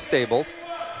top to Stables.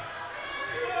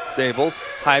 Stables.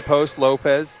 High post.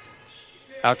 Lopez.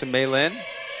 Out to Maylin.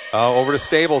 Over to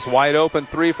Stables. Wide open.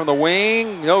 3 from the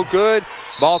wing. No good.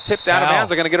 Ball tipped out of bounds.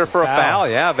 They're going to get her for a foul.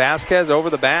 Yeah, Vasquez over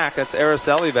the back. That's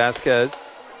Araceli Vasquez.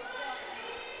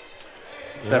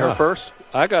 Is that her first?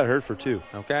 I got her for 2.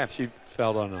 Okay. She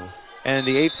fouled on her. And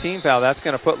the 8th team foul, that's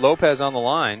going to put Lopez on the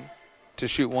line to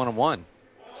shoot 1-on-1.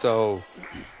 So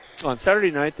on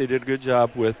Saturday night, they did a good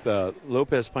job with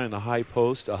Lopez playing the high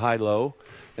post, a high-low,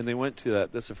 and they went to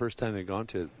that. That's the first time they've gone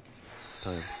to it this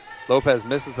time. Lopez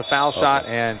misses the foul shot,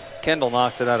 and Kendall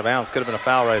knocks it out of bounds. Could have been a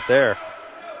foul right there.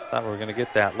 Thought we were going to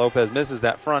get that. Lopez misses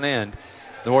that front end.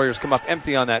 The Warriors come up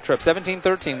empty on that trip.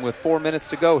 17-13 with 4 minutes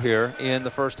to go here in the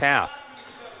first half.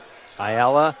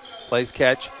 Ayala plays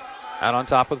catch out on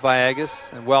top with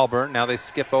Villegas and Welburn. Now they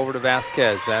skip over to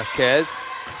Vasquez. Vasquez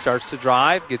starts to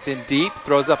drive, gets in deep,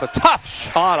 throws up a tough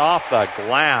shot off the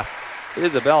glass.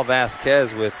 Isabel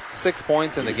Vasquez with 6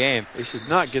 points in the game. They should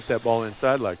not get that ball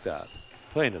inside like that.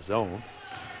 Playing a zone.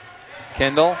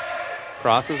 Kendall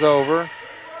crosses over,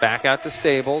 back out to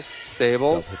Stables.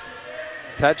 Stables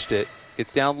touched it,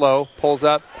 gets down low, pulls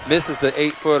up, misses the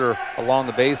 8-footer along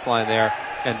the baseline there.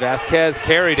 And Vasquez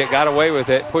carried it, got away with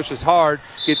it, pushes hard,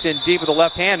 gets in deep with the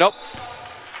left hand. Nope.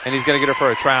 And he's going to get her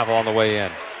for a travel on the way in.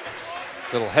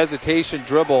 Little hesitation,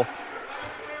 dribble,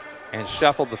 and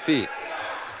shuffled the feet.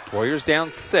 Warriors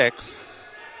down 6.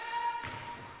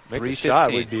 Make a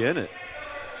shot, we'd be in it.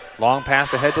 Long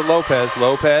pass ahead to Lopez.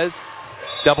 Lopez,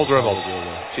 double dribbled.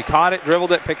 She caught it,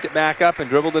 dribbled it, picked it back up, and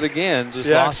dribbled it again. Just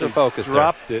lost her focus.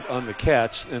 Dropped it on the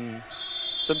catch, and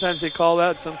sometimes they call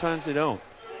that, sometimes they don't.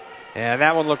 And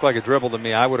that one looked like a dribble to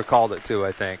me. I would have called it too,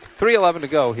 I think. 3:11 to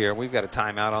go here. We've got a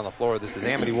timeout on the floor. This is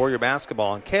Amity Warrior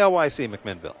basketball on KLYC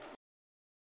McMinnville.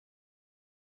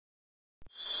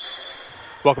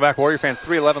 Welcome back, Warrior fans.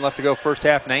 3:11 left to go. First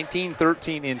half,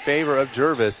 19-13 in favor of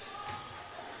Gervais.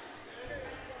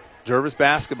 Gervais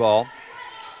basketball.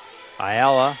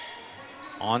 Ayala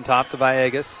on top to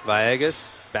Villegas. Villegas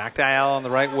back to Ayala on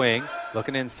the right wing.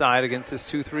 Looking inside against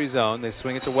this 2-3 zone. They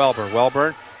swing it to Welburn.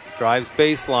 Welburn drives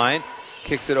baseline,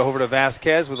 kicks it over to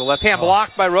Vasquez with a left hand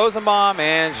blocked by Rosenbaum,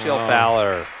 and she'll foul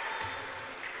her.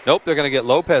 Nope, they're going to get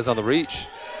Lopez on the reach.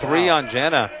 3 on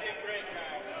Jenna.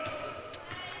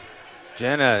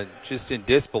 Jenna just in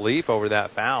disbelief over that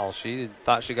foul. She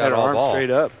thought she got all arm ball. Straight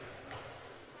up.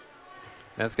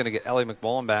 That's going to get Ellie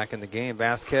McMullen back in the game.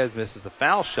 Vasquez misses the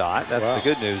foul shot. That's the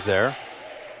good news there.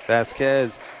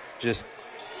 Vasquez just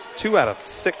 2 out of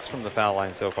 6 from the foul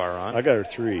line so far on. I got her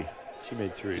 3. She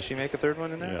made 3. Did she make a third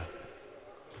one in there?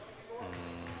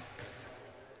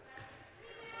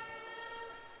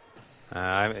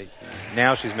 Yeah.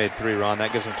 Now she's made 3, Ron.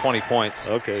 That gives them 20 points.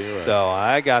 Okay, you're right. So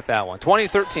I got that one.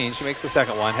 20-13. She makes the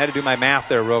second one. Had to do my math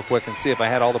there real quick and see if I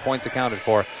had all the points accounted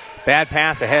for. Bad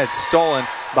pass ahead. Stolen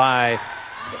by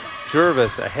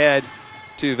Gervais ahead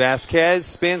to Vasquez.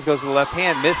 Spins, goes to the left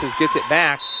hand, misses, gets it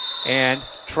back, and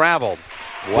traveled.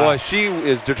 Wow. Boy, she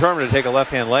is determined to take a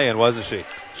left-hand lay-in, wasn't she?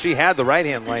 She had the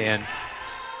right-hand lay-in.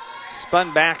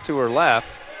 Spun back to her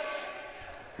left.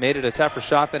 Made it a tougher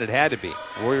shot than it had to be.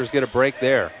 The Warriors get a break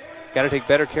there. Got to take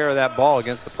better care of that ball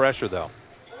against the pressure, though.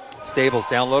 Stables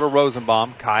down low to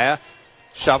Rosenbaum. Kaya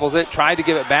shovels it, tried to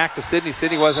give it back to Sydney.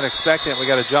 Sydney wasn't expecting it. We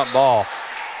got a jump ball.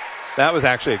 That was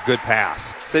actually a good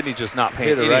pass. Sydney just not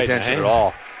paying any attention at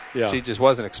all. Yeah. She just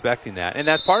wasn't expecting that. And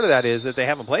that's part of that is that they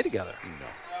haven't played together. No.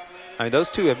 I mean, those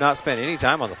two have not spent any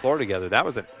time on the floor together. That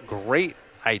was a great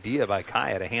idea by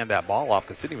Kaya to hand that ball off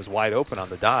because Sydney was wide open on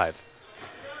the dive.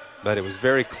 But it was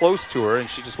very close to her, and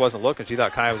she just wasn't looking. She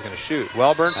thought Kaya was going to shoot.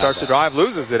 Welburn starts to drive,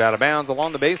 loses it out of bounds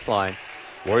along the baseline.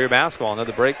 Warrior basketball,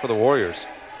 another break for the Warriors.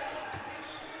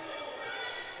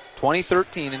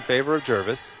 20-13 in favor of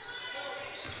Gervais.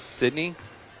 Sydney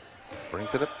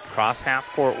brings it across half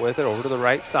court with it, over to the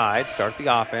right side. Start the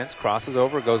offense. Crosses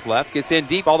over, goes left, gets in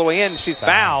deep all the way in. She's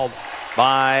fouled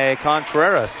by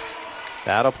Contreras.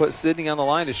 That'll put Sydney on the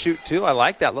line to shoot 2. I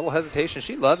like that little hesitation.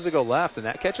 She loves to go left, and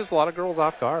that catches a lot of girls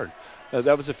off guard.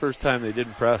 That was the first time they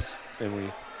didn't press,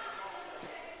 and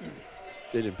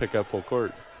they didn't pick up full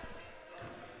court.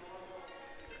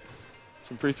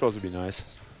 Some free throws would be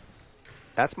nice.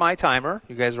 That's my timer.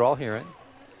 You guys are all hearing.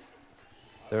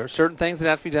 There are certain things that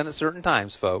have to be done at certain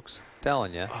times, folks. I'm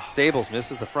telling you. Stables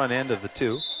misses the front end of the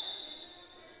 2.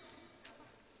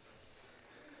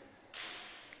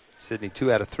 Sydney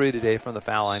 2 out of 3 today from the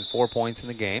foul line. 4 points in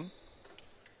the game.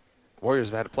 Warriors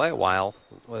have had to play a while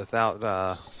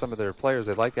without some of their players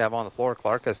they'd like to have on the floor.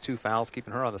 Clark has 2 fouls,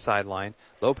 keeping her on the sideline.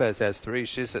 Lopez has 3.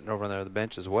 She's sitting over there on the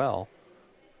bench as well.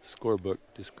 Scorebook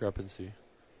discrepancy.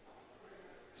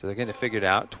 So they're getting it figured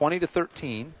out.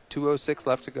 20-13, 2:06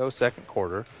 left to go, second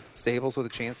quarter. Stables with a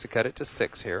chance to cut it to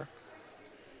 6 here.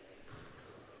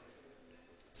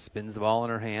 Spins the ball in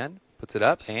her hand, puts it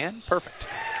up, and perfect.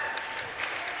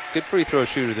 Good free throw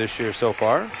shooter this year so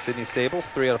far. Sydney Stables,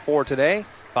 3 out of 4 today.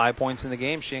 5 points in the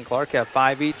game. She and Clark have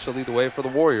 5 each to lead the way for the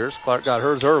Warriors. Clark got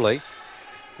hers early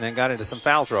and then got into some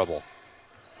foul trouble.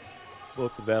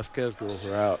 Both the Vasquez girls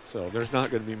are out, so there's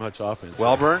not going to be much offense.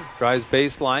 Wellborn drives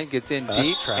baseline, gets in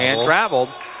deep, and traveled.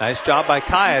 Nice job by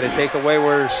Kaya to take away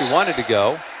where she wanted to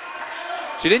go.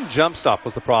 She didn't jump stop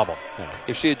was the problem. No.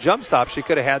 If she had jump stopped, she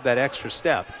could have had that extra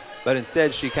step. But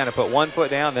instead, she kind of put one foot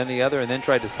down, then the other, and then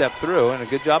tried to step through. And a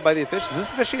good job by the officials.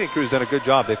 This officiating crew has done a good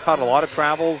job. They've caught a lot of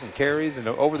travels and carries and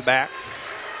over the backs.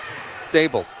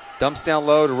 Stables dumps down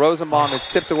low to Rosenbaum.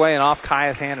 It's tipped away and off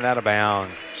Kaya's hand and out of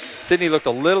bounds. Sydney looked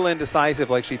a little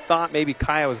indecisive, like she thought maybe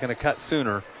Kaya was going to cut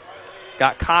sooner.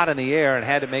 Got caught in the air and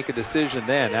had to make a decision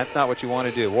then. That's not what you want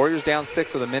to do. Warriors down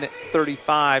 6 with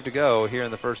 1:35 to go here in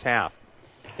the first half.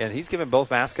 And he's given both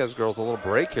Vasquez girls a little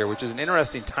break here, which is an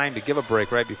interesting time to give a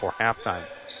break right before halftime.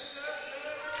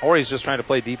 Or he's just trying to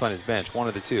play deep on his bench, one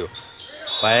of the two.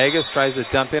 Villegas tries to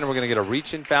dump in, and we're going to get a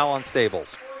reach-in foul on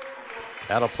Stables.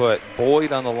 That'll put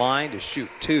Boyd on the line to shoot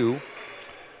 2.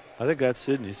 I think that's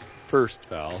Sydney's first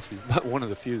foul. She's not one of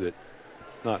the few that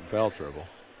not in foul trouble.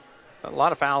 A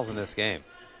lot of fouls in this game.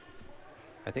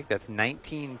 I think that's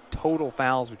 19 total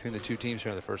fouls between the two teams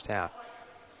here in the first half.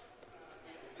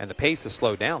 And the pace has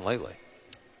slowed down lately.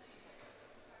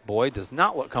 Boyd does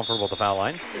not look comfortable at the foul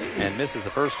line and misses the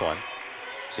first one.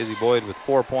 Izzy Boyd with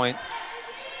 4 points.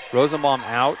 Rosenbaum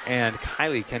out and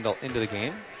Kylie Kendall into the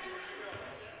game.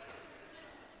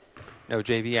 No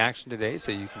JV action today,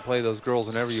 so you can play those girls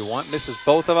whenever you want. Misses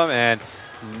both of them, and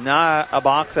not a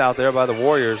box out there by the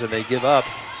Warriors, and they give up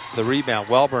the rebound.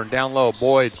 Wellborn down low.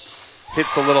 Boyd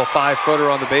hits the little 5-footer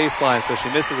on the baseline, so she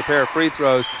misses a pair of free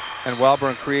throws, and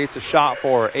Wellborn creates a shot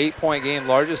for her. 8-point game,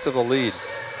 largest of the lead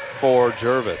for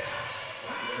Gervais.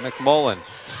 McMullen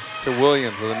to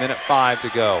Williams with 1:05 to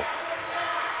go.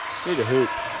 Need a hoop.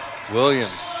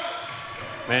 Williams.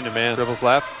 Man-to-man. Dribbles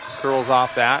left, curls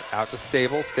off that, out to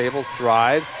Stables. Stables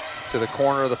drives to the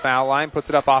corner of the foul line, puts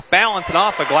it up off balance and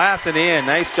off the glass and in.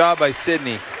 Nice job by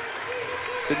Sydney.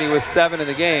 Sydney was 7 in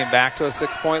the game, back to a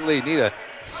 6-point lead. Need a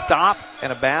stop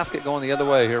and a basket going the other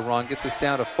way here, Ron. Get this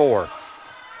down to 4.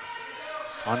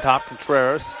 On top,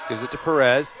 Contreras gives it to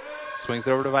Perez. Swings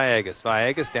it over to Villegas.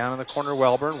 Villegas down in the corner,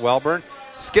 Wellborn. Wellborn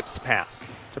skips pass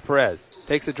to Perez.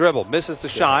 Takes a dribble, misses the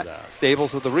shot.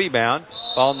 Stables with the rebound.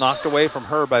 Ball knocked away from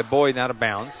her by Boyd and out of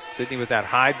bounds. Sydney with that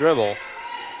high dribble.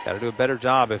 Got to do a better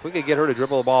job. If we could get her to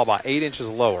dribble the ball about 8 inches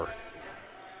lower,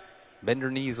 bend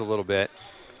her knees a little bit,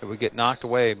 it would get knocked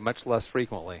away much less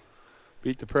frequently.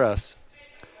 Beat the press.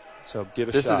 So give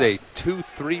a this shot. Is a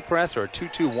 2-3 press or a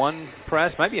 2-2-1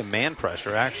 press. Might be a man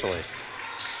pressure, actually.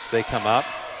 If they come up.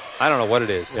 I don't know what it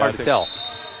is. It's hard to tell.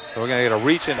 So we're going to get a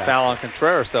reach-in foul on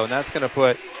Contreras, though, and that's going to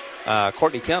put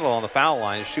Courtney Kendall on the foul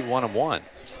line to shoot 1-1.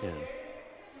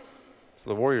 So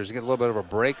the Warriors get a little bit of a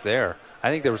break there.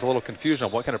 I think there was a little confusion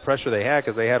on what kind of pressure they had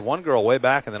because they had one girl way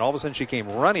back, and then all of a sudden she came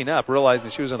running up, realizing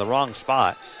she was in the wrong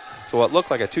spot. So what looked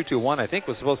like a 2-2-1, I think,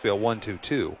 was supposed to be a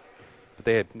 1-2-2. But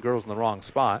they had girls in the wrong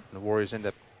spot, and the Warriors ended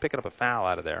up picking up a foul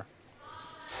out of there.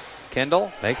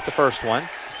 Kendall makes the first one.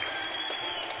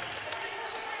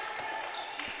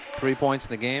 3 points in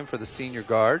the game for the senior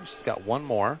guard. She's got one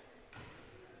more.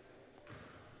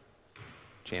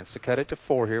 Chance to cut it to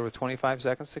 4 here with 25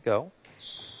 seconds to go.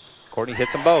 Courtney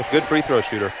hits them both. Good free throw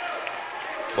shooter.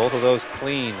 Both of those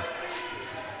clean.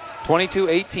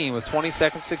 22-18 with 20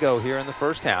 seconds to go here in the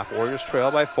first half. Warriors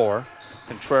trail by 4.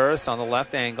 Contreras on the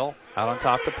left angle. Out on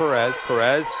top to Perez.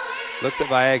 Perez looks at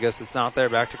Villegas. It's not there.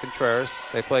 Back to Contreras.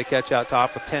 They play catch out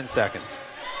top with 10 seconds.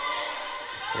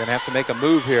 They're going to have to make a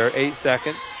move here. 8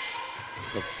 seconds.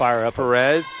 They'll fire up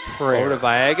Perez over to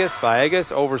Villegas.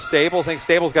 Villegas over Stables. I think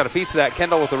Stables got a piece of that.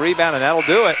 Kendall with the rebound, and that'll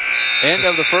do it. End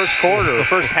of the first quarter, or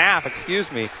first half, excuse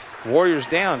me. Warriors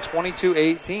down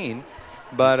 22-18,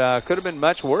 but could have been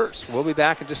much worse. We'll be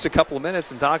back in just a couple of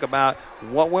minutes and talk about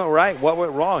what went right, what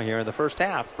went wrong here in the first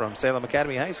half from Salem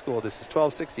Academy High School. This is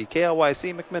 1260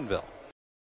 KLYC McMinnville.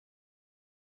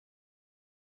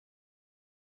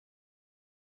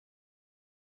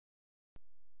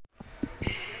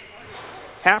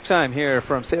 Halftime here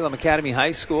from Salem Academy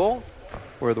High School,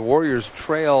 where the Warriors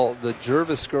trail the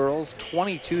Gervais girls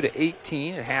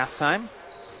 22-18 at halftime.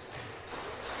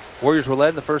 Warriors were led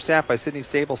in the first half by Sydney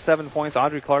Staples, 7 points,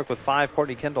 Audrey Clark with 5,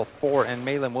 Courtney Kendall 4, and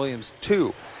Maylin Williams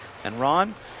 2. And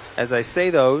Ron, as I say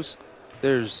those,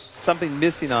 there's something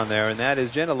missing on there, and that is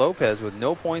Jenna Lopez with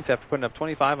no points after putting up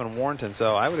 25 on Warrenton.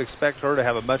 So I would expect her to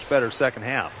have a much better second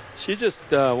half. She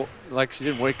just, like she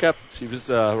didn't wake up. She was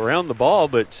around the ball,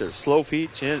 but slow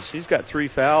feet. She's got 3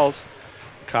 fouls.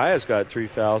 Kaya's got 3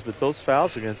 fouls, but those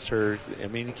fouls against her, I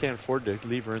mean, you can't afford to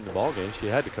leave her in the ball game. She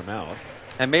had to come out.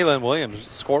 And Maylin Williams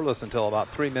scoreless until about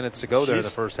 3 minutes to go there in the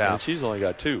first half. And she's only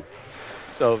got 2.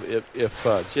 So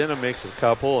if Jenna makes a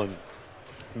couple and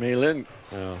Maylin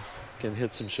can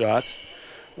hit some shots,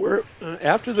 we're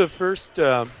after the first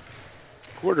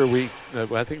quarter,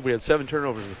 I think we had 7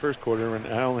 turnovers in the first quarter, and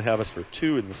I only have us for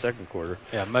 2 in the second quarter.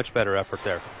 Yeah, much better effort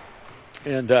there.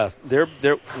 And they're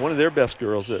one of their best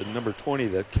girls, number 20,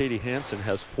 that Katie Hansen,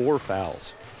 has 4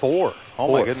 fouls. 4. Oh,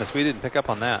 4. My goodness. We didn't pick up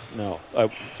on that. No.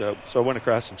 So I went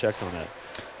across and checked on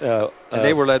that. And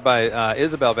they were led by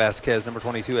Isabel Vasquez, number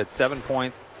 22, at 7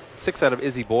 points. 6 out of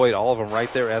Izzy Boyd, all of them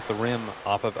right there at the rim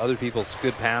off of other people's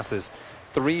good passes.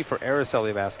 3 for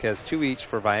Araceli Vasquez, 2 each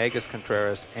for Villegas,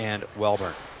 Contreras, and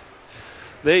Welburn.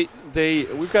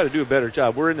 We've got to do a better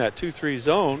job. We're in that 2-3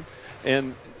 zone,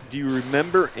 and do you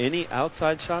remember any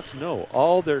outside shots? No.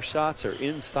 All their shots are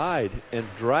inside and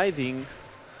driving.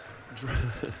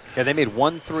 Yeah, they made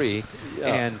 1 3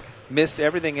 and missed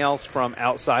everything else from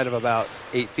outside of about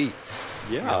 8 feet.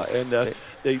 Yeah, and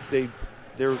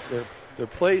their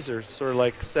plays are sort of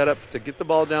like set up to get the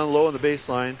ball down low on the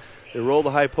baseline. They roll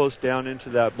the high post down into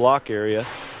that block area,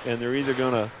 and they're either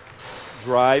going to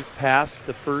drive past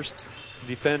the first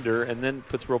defender and then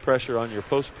puts real pressure on your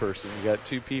post person. You got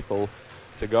 2 people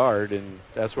to guard, and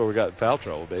that's where we got in foul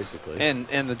trouble, basically. And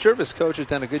the Gervais coach has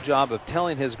done a good job of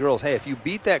telling his girls, hey, if you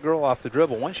beat that girl off the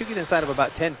dribble, once you get inside of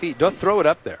about 10 feet, don't throw it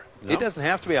up there. No. It doesn't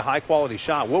have to be a high-quality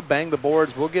shot. We'll bang the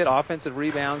boards. We'll get offensive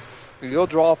rebounds. We'll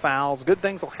draw fouls. Good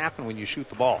things will happen when you shoot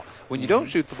the ball. When you don't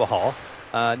shoot the ball,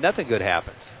 nothing good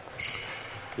happens.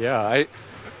 Yeah,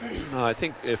 I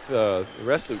think if the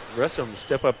rest of them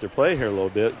step up their play here a little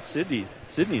bit,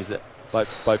 Sydney's by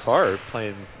far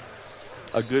playing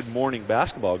a good morning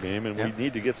basketball game, and we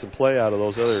need to get some play out of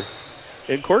those other.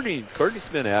 And Courtney's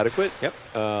been adequate.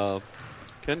 Yep.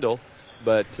 Kendall,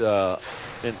 but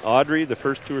and Audrey the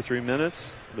first 2 or 3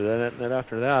 minutes, but then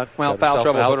after that, foul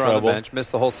trouble, put her on the bench,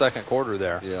 missed the whole second quarter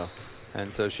there. Yeah,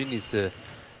 and so she needs to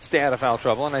stay out of foul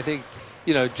trouble. And I think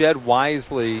Jed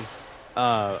wisely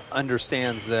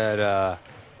understands that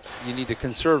you need to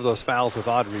conserve those fouls with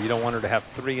Audrey. You don't want her to have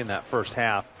 3 in that first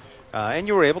half. And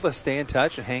you were able to stay in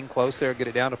touch and hang close there, get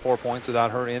it down to 4 points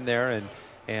without her in there.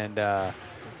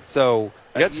 So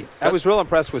I was real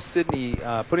impressed with Sydney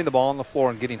putting the ball on the floor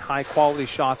and getting high-quality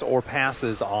shots or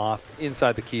passes off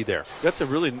inside the key there. That's a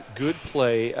really good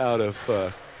play out of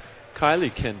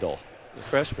Kylie Kendall, the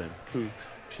freshman, who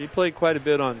she played quite a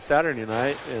bit on Saturday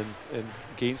night and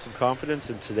gained some confidence.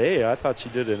 And today I thought she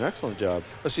did an excellent job.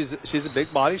 Well, she's a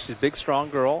big body. She's a big, strong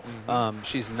girl. Mm-hmm.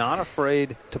 She's not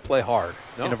afraid to play hard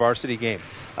in a varsity game.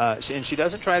 And she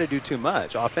doesn't try to do too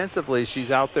much. Offensively,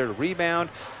 she's out there to rebound.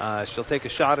 She'll take a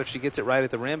shot if she gets it right at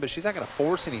the rim, but she's not going to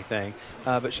force anything.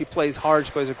 But she plays hard.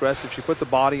 She plays aggressive. She puts a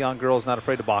body on girls, not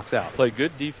afraid to box out. Play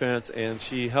good defense, and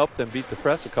she helped them beat the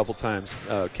press a couple times,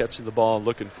 catching the ball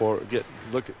and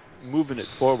moving it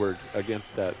forward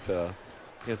against that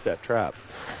trap.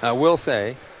 I will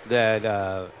say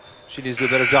that she needs to do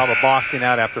a better job of boxing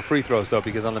out after free throws, though,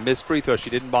 because on the missed free throw,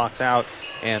 she didn't box out.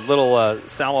 And little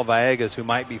Salma Villegas, who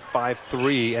might be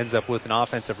 5'3", ends up with an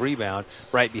offensive rebound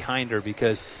right behind her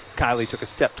because Kylie took a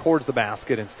step towards the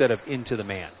basket instead of into the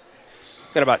man.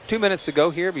 Got about 2 minutes to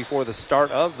go here before the start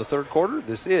of the third quarter.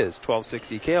 This is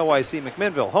 1260 KLYC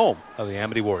McMinnville, home of the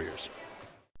Amity Warriors.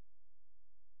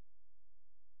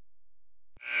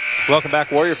 Welcome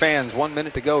back, Warrior fans. 1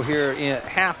 minute to go here at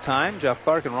halftime. Jeff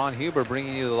Clark and Ron Huber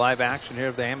bringing you the live action here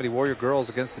of the Amity Warrior girls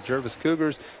against the Gervais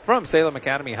Cougars from Salem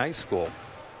Academy High School.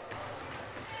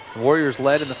 The Warriors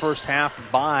led in the first half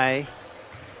by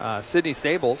Sydney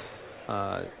Stables,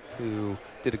 who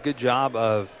did a good job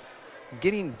of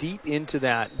getting deep into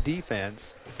that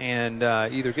defense and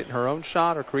either getting her own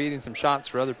shot or creating some shots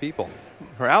for other people.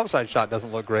 Her outside shot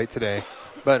doesn't look great today,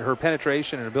 but her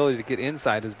penetration and ability to get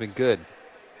inside has been good.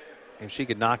 If she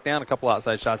could knock down a couple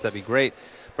outside shots, that'd be great.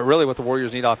 But really what the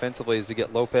Warriors need offensively is to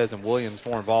get Lopez and Williams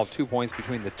more involved. 2 points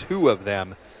between the two of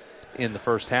them in the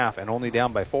first half, and only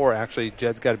down by 4. Actually,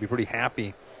 Jed's got to be pretty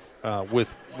happy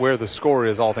with where the score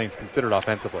is, all things considered,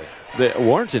 offensively.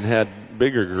 Warrenton had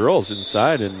bigger girls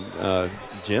inside, and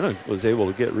Jenna was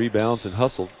able to get rebounds and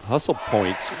hustle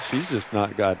points. She's just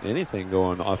not got anything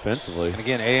going offensively. And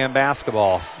again, AM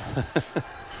basketball.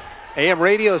 AM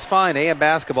radio is fine. AM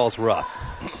basketball is rough.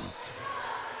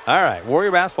 All right,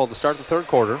 Warrior basketball to start the third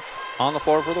quarter. On the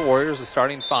floor for the Warriors, the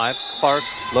starting 5, Clark,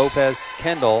 Lopez,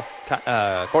 Kendall,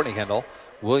 Courtney Kendall,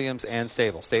 Williams, and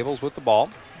Stables. Stables with the ball.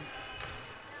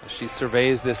 She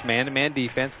surveys this man-to-man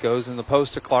defense, goes in the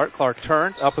post to Clark. Clark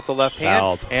turns up with the left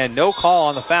hand, and no call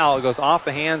on the foul. It goes off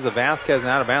the hands of Vasquez and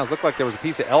out of bounds. Looked like there was a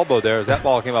piece of elbow there as that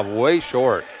ball came up way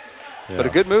short. Yeah. But a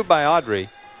good move by Audrey.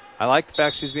 I like the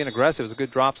fact she's being aggressive. It was a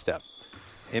good drop step.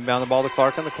 Inbound the ball to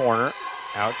Clark in the corner.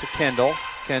 Out to Kendall.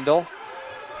 Kendall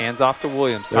hands off to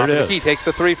Williams. Top of the key, takes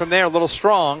the 3 from there, a little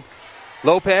strong.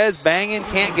 Lopez banging,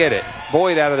 can't get it.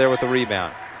 Boyd out of there with the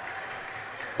rebound.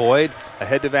 Boyd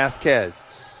ahead to Vasquez.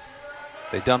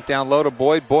 They dump down low to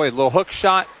Boyd. Boyd, little hook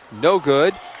shot, no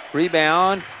good.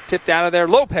 Rebound, tipped out of there.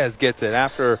 Lopez gets it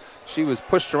after she was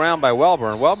pushed around by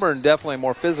Welburn. Welburn definitely a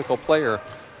more physical player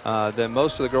than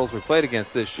most of the girls we played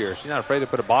against this year. She's not afraid to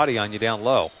put a body on you down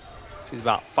low. She's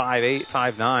about 5'8",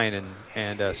 5'9",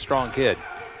 and a strong kid.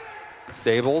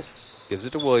 Stables gives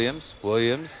it to Williams.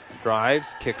 Williams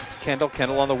drives, kicks to Kendall.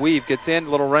 Kendall on the weave, gets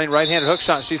in, little running right-handed hook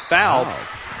shot. She's fouled. Wow.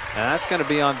 And that's going to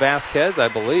be on Vasquez, I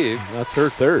believe. That's her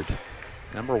third.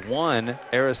 Number 1,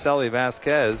 Araceli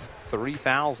Vasquez, 3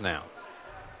 fouls now.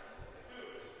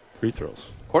 Free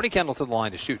throws. Courtney Kendall to the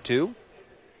line to shoot 2.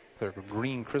 Put her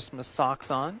green Christmas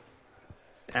socks on.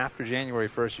 After January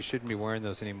 1st, you shouldn't be wearing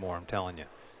those anymore, I'm telling you.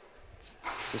 It's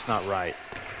just not right.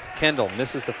 Kendall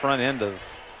misses the front end of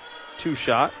 2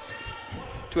 shots.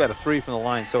 2 out of 3 from the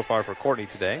line so far for Courtney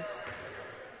today.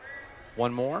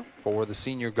 1 more for the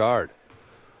senior guard.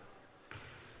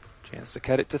 Chance to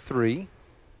cut it to 3.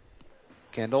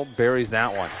 Kendall buries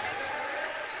that one.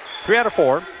 3 out of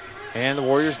 4. And the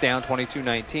Warriors down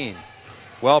 22-19.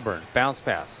 Welburn, bounce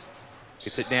pass.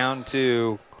 Gets it down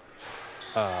to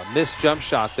missed jump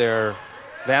shot there.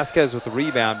 Vasquez with the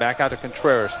rebound, back out to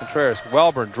Contreras.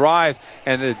 Welburn drives,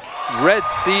 and the Red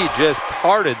Sea just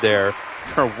parted there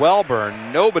for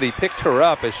Welburn. Nobody picked her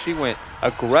up as she went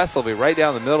aggressively right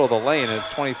down the middle of the lane, and it's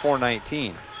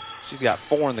 24-19. She's got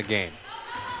 4 in the game.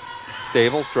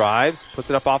 Stables drives, puts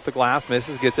it up off the glass,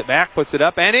 misses, gets it back, puts it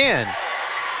up, and in.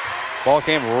 Ball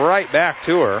came right back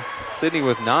to her. Sydney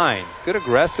with 9. Good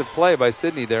aggressive play by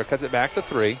Sydney there. Cuts it back to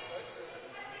 3.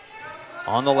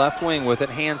 On the left wing with it,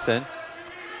 Hansen.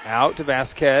 Out to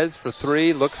Vasquez for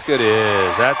 3. Looks good.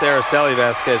 That's Araceli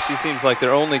Vasquez. She seems like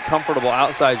their only comfortable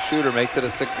outside shooter. Makes it a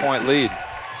 6-point lead.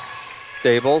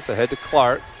 Stables ahead to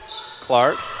Clark.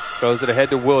 Clark throws it ahead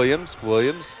to Williams.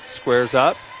 Williams squares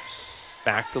up.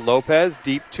 Back to Lopez.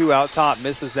 Deep 2 out top.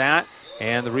 Misses that.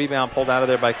 And the rebound pulled out of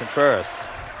there by Contreras.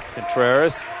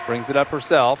 Contreras brings it up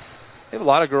herself. They have a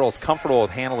lot of girls comfortable with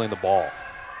handling the ball.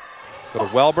 Go to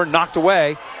Welburn. Knocked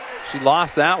away. She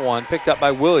lost that one, picked up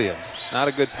by Williams. Not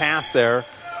a good pass there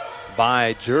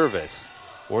by Gervais.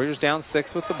 Warriors down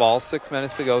 6 with the ball, 6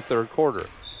 minutes to go, third quarter.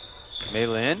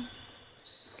 Maylin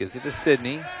gives it to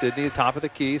Sydney. Sydney, the top of the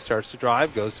key, starts to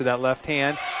drive, goes to that left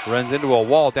hand, runs into a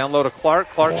wall, down low to Clark.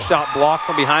 Clark shot blocked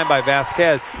from behind by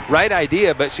Vasquez. Right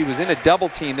idea, but she was in a double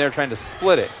team there trying to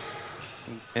split it.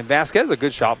 And Vasquez is a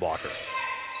good shot blocker.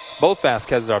 Both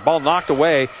Vasquez's are. Ball knocked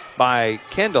away by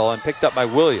Kendall and picked up by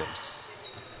Williams.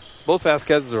 Both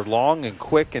Vasquez's are long and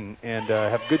quick and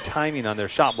have good timing on their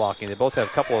shot blocking. They both have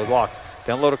a couple of blocks.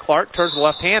 Down low to Clark, turns to the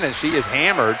left hand, and she is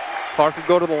hammered. Clark would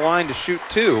go to the line to shoot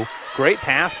 2. Great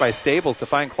pass by Stables to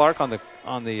find Clark on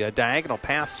the diagonal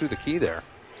pass through the key there.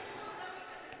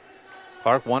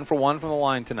 Clark 1 for 1 from the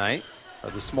line tonight, or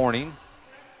this morning.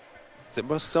 Is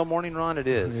it still morning, Ron? It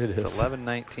is. It is. It's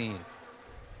 11-19.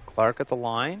 Clark at the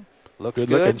line. Looks good.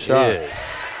 Good-looking shot.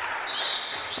 Is.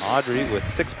 Audrey with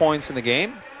 6 points in the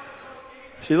game.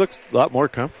 She looks a lot more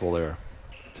comfortable there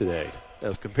today.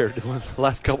 as compared to the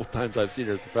last couple times I've seen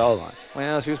her at the foul line.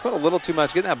 Well, she was putting a little too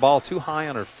much, getting that ball too high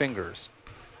on her fingers.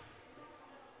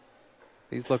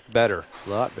 These looked better. A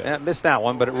lot better. Yeah, missed that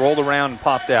one, but it rolled around and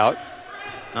popped out.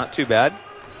 Not too bad.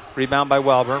 Rebound by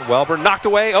Welburn. Welburn knocked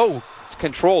away. Oh,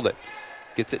 controlled it.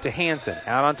 Gets it to Hansen.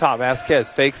 Out on top. Vasquez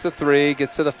fakes the three,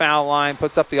 gets to the foul line,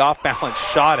 puts up the off-balance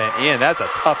shot and in. That's a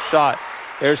tough shot.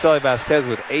 Araceli Vasquez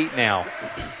with 8 now,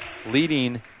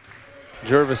 leading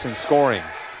Gervais in scoring.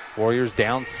 Warriors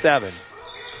down 7.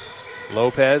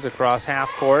 Lopez across half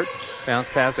court. Bounce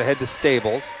pass ahead to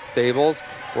Stables. Stables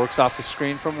works off the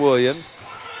screen from Williams.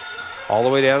 All the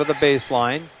way down to the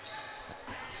baseline.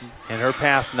 And her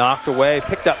pass knocked away,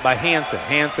 picked up by Hansen.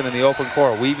 Hansen in the open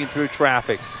court, weaving through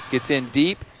traffic. Gets in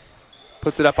deep,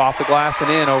 puts it up off the glass and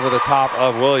in over the top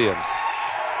of Williams.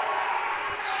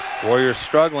 Warriors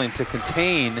struggling to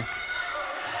contain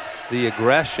the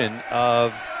aggression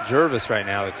of Gervais right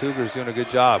now. The Cougars doing a good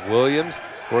job. Williams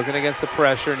working against the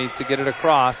pressure, needs to get it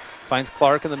across. Finds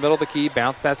Clark in the middle of the key.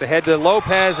 Bounce pass ahead to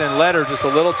Lopez and led her just a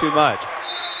little too much.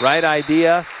 Right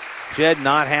idea. Jed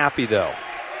not happy though.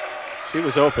 She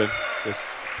was open.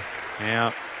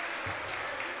 Yeah.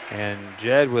 And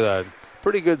Jed with a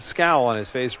pretty good scowl on his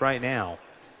face right now.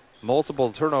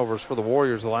 Multiple turnovers for the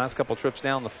Warriors the last couple trips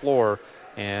down the floor.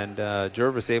 And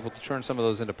Gervais able to turn some of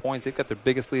those into points. They've got their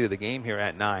biggest lead of the game here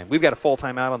at 9. We've got a full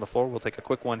timeout on the floor. We'll take a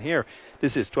quick one here.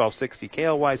 This is 1260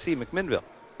 KLYC McMinnville.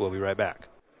 We'll be right back.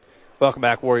 Welcome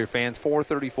back, Warrior fans.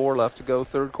 4:34 left to go,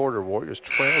 third quarter. Warriors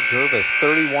trail Gervais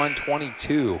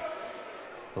 31-22.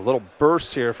 A little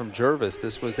burst here from Gervais.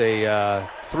 This was a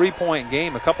 3-point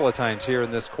game a couple of times here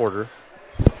in this quarter.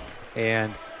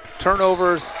 And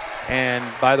turnovers and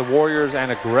by the Warriors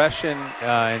and aggression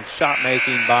and shot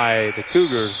making by the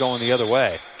Cougars going the other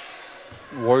way.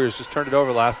 Warriors just turned it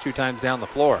over the last 2 times down the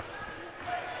floor.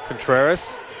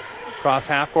 Contreras across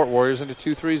half court. Warriors into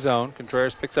 2-3 zone.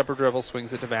 Contreras picks up her dribble,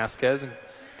 swings it to Vasquez, and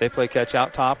they play catch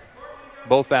out top.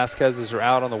 Both Vasquezes are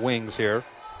out on the wings here.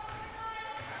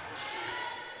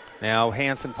 Now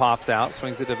Hansen pops out,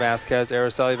 swings it to Vasquez.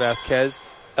 Araceli Vasquez,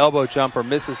 elbow jumper,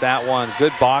 misses that one.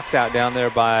 Good box out down there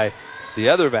by the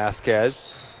other Vasquez.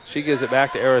 She gives it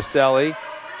back to Araceli.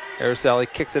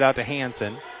 Araceli kicks it out to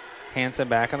Hansen. Hansen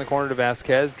back in the corner to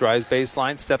Vasquez, drives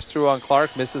baseline, steps through on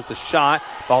Clark, misses the shot.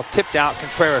 Ball tipped out,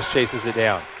 Contreras chases it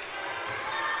down.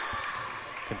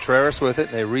 Contreras with it,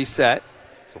 and they reset.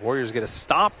 So Warriors get a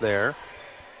stop there,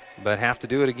 but have to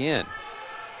do it again.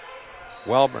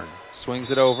 Welburn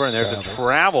swings it over, and there's a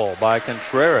travel by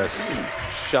Contreras.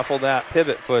 Shuffled that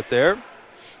pivot foot there.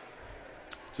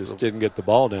 Just didn't get the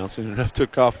ball down soon enough.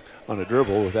 Took off on a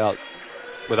dribble without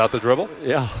the dribble?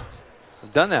 Yeah.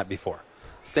 I've done that before.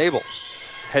 Stables.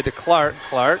 Head to Clark.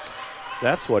 Clark.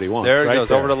 That's what he wants. There it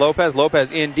goes. Over to Lopez.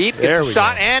 Lopez in deep. Gets a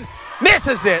shot and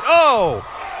misses it. Oh!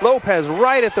 Lopez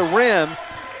right at the rim.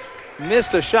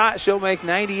 Missed a shot she'll make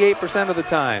 98% of the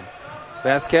time.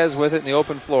 Vasquez with it in the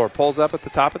open floor. Pulls up at the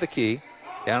top of the key.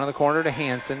 Down in the corner to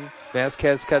Hansen.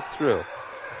 Vasquez cuts through.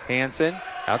 Hansen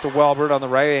out to Welburn on the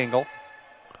right angle.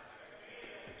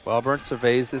 Welburn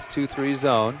surveys this 2-3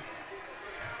 zone.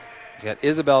 You got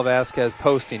Isabel Vasquez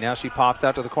posting. Now she pops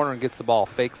out to the corner and gets the ball.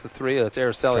 Fakes the three. That's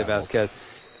Araceli Vasquez.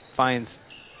 Finds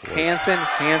Hansen.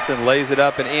 Hansen lays it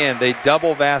up and in. They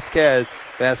double Vasquez.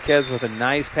 Vasquez with a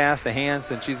nice pass to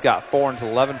Hansen. She's got 4 into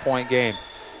 11-point game.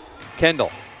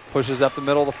 Kendall pushes up the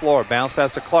middle of the floor. Bounce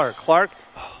pass to Clark. Clark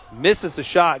misses the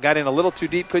shot. Got in a little too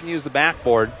deep. Couldn't use the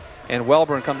backboard. And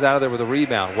Welburn comes out of there with a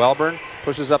rebound. Welburn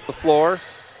pushes up the floor.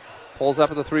 Pulls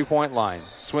up at the three-point line.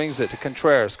 Swings it to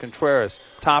Contreras. Contreras,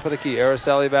 top of the key.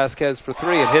 Araceli Vasquez for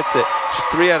 3 and hits it. She's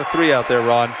 3 out of 3 out there,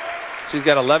 Ron. She's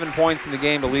got 11 points in the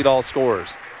game to lead all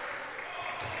scorers.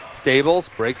 Stables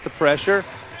breaks the pressure.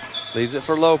 Leaves it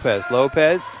for Lopez.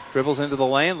 Lopez dribbles into the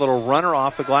lane. Little runner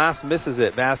off the glass. Misses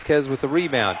it. Vasquez with the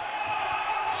rebound.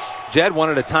 Jed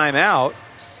wanted a timeout,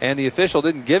 and the official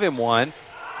didn't give him one.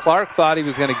 Clark thought he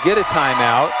was going to get a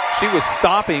timeout. She was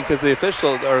stopping because she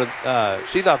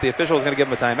thought the official was going to give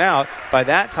him a timeout. By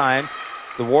that time,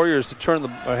 the Warriors the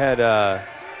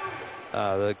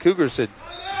Cougars had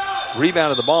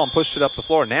rebounded the ball and pushed it up the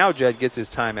floor. Now Jed gets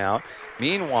his timeout.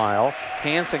 Meanwhile,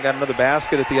 Hansen got another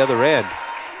basket at the other end.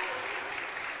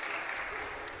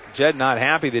 Jed not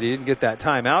happy that he didn't get that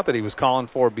timeout that he was calling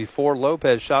for before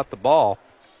Lopez shot the ball.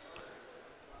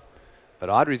 But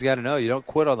Audrey's got to know you don't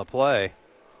quit on the play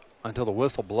until the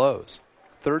whistle blows.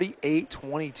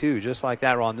 38-22, just like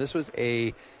that, Ron. This was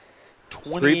a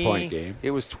 3-point game. It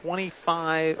was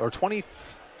 25 or 20.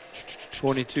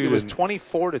 22. It was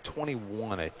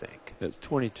 24-21, I think. It's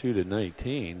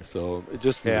 22-19. So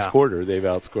just in this quarter, they've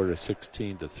outscored us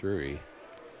 16-3.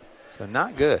 So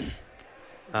not good.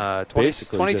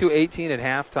 22-18 at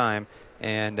halftime,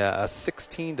 and a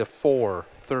 16-4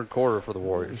 third quarter for the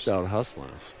Warriors. Just out hustling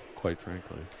us, quite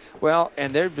frankly. Well,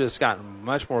 and they've just gotten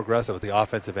much more aggressive at the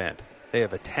offensive end. They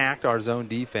have attacked our zone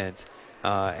defense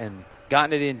and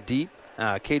gotten it in deep.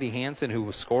 Katie Hansen, who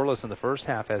was scoreless in the first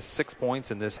half, has 6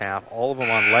 points in this half, all of them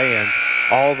on lay-ins,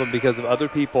 all of them because of other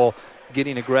people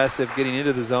getting aggressive, getting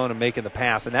into the zone and making the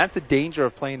pass. And that's the danger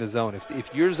of playing the zone.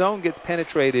 If your zone gets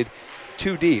penetrated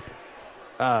too deep,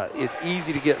 it's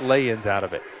easy to get lay-ins out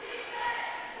of it.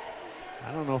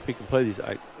 I don't know if he can play these.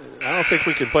 I don't think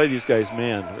we can play these guys,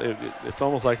 man. It's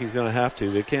almost like he's going to have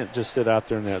to. They can't just sit out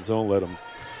there in that zone, let them.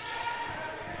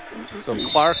 So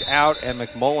Clark out and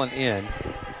McMullen in.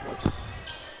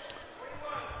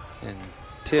 And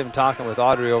Tim talking with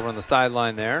Audrey over on the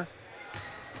sideline there.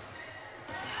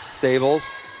 Stables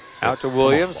out to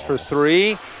Williams for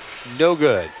three. No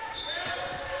good.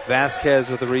 Vasquez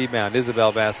with the rebound.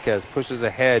 Isabel Vasquez pushes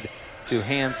ahead to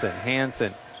Hansen.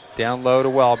 Hansen down low to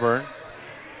Welburn.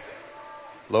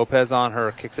 Lopez on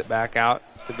her, kicks it back out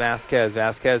to Vasquez.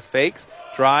 Vasquez fakes,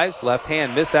 drives, left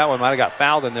hand, missed that one, might have got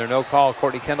fouled in there, no call.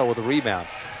 Courtney Kendall with a rebound.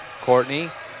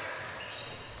 Courtney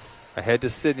ahead to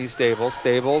Sydney Stables.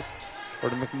 Stables or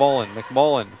to McMullen.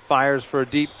 McMullen fires for a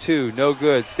deep two, no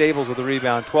good. Stables with a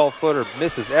rebound, 12-footer,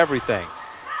 misses everything.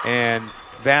 And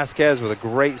Vasquez with a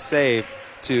great save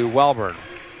to Welburn.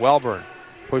 Welburn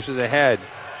pushes ahead.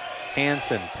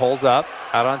 Hansen pulls up,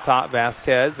 out on top,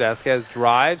 Vasquez. Vasquez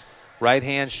drives.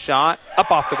 Right-hand shot, up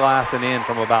off the glass and in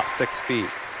from about 6 feet.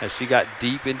 As she got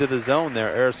deep into the zone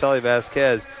there, Araceli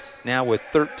Vasquez now with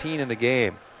 13 in the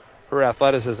game. Her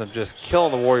athleticism just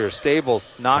killing the Warriors. Stables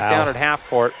knocked down at half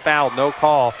court, fouled, no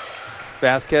call.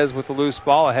 Vasquez with the loose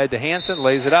ball ahead to Hansen,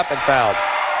 lays it up and fouled.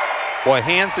 Boy,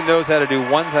 Hansen knows how to do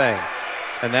one thing,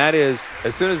 and that is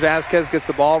as soon as Vasquez gets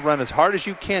the ball, run as hard as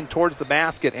you can towards the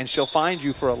basket, and she'll find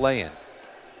you for a lay-in.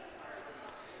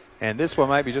 And this one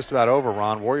might be just about over,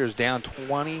 Ron. Warriors down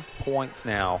 20 points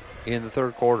now in the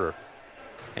third quarter.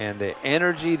 And the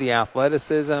energy, the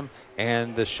athleticism,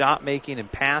 and the shot-making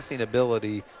and passing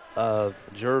ability of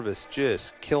Gervais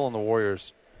just killing the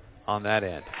Warriors on that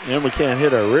end. And we can't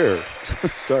hit our rear.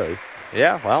 Sorry.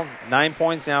 Yeah, well, 9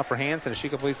 points now for Hansen as she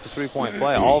completes the three-point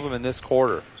play. All of them in this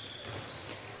quarter.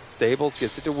 Stables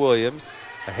gets it to Williams.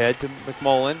 Ahead to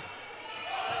McMullen.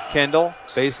 Kendall,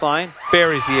 baseline,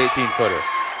 buries the 18-footer.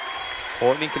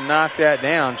 Courtney can knock that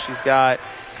down. She's got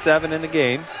 7 in the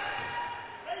game.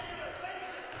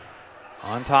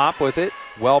 On top with it,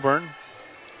 Welburn.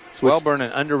 Welburn,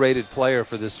 an underrated player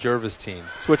for this Gervais team.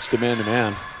 Switched to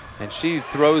man-to-man. And she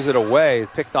throws it away,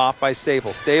 picked off by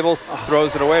Stables. Stables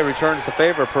throws it away, returns the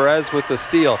favor. Perez with the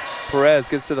steal. Perez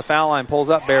gets to the foul line, pulls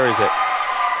up, buries it.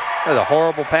 That's a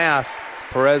horrible pass.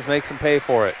 Perez makes him pay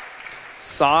for it.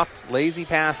 Soft, lazy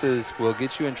passes will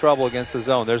get you in trouble against the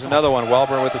zone. There's another one.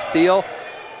 Welburn with a steal.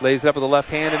 Lays it up with the left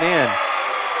hand and in.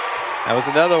 That was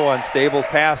another one. Stables'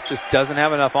 pass just doesn't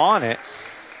have enough on it.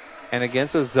 And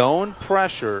against a zone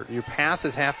pressure, your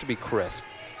passes have to be crisp.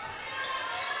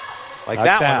 Like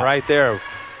that one right there.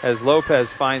 As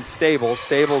Lopez finds Stables.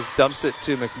 Stables dumps it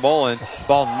to McMullen.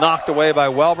 Ball knocked away by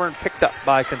Welburn. Picked up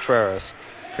by Contreras.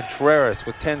 Contreras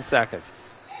with 10 seconds.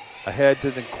 Ahead to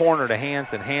the corner to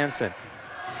Hansen. Hansen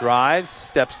drives,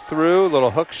 steps through, little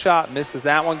hook shot, misses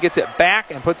that one, gets it back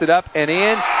and puts it up and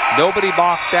in. Nobody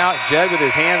boxed out. Jed with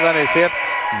his hands on his hips.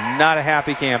 Not a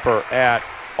happy camper at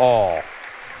all.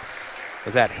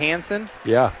 Was that Hansen?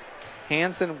 Yeah.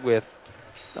 Hansen with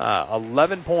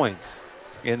 11 points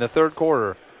in the third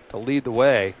quarter to lead the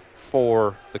way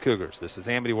for the Cougars. This is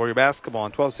Amity Warrior Basketball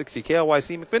on 1260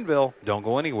 KLYC McMinnville. Don't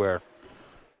go anywhere.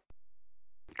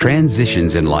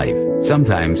 Transitions in life.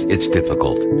 Sometimes it's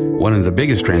difficult. One of the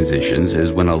biggest transitions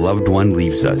is when a loved one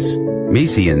leaves us.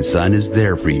 Macy & Son is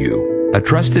there for you. A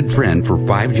trusted friend for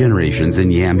 5 generations in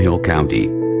Yamhill County.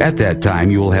 At that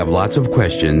time, you will have lots of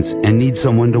questions and need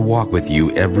someone to walk with you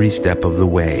every step of the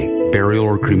way. Burial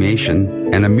or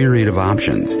cremation, and a myriad of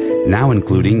options, now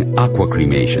including aqua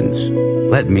cremations.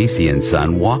 Let Macy &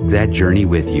 Son walk that journey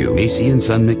with you. Macy &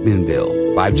 Son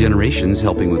McMinnville. 5 generations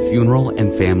helping with funeral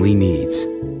and family needs.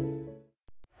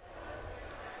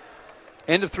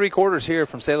 End of three quarters here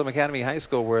from Salem Academy High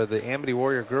School, where the Amity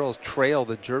Warrior girls trail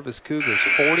the Gervais Cougars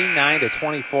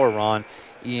 49-24, Ron,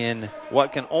 in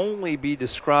what can only be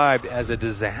described as a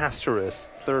disastrous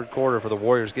third quarter for the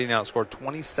Warriors, getting outscored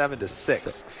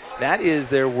 27-6. That is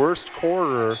their worst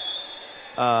quarter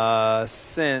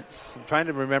since, I'm trying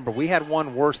to remember, we had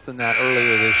one worse than that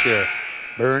earlier this year.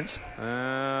 Burns?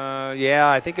 Yeah,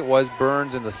 I think it was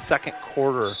Burns in the second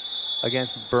quarter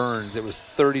against Burns. It was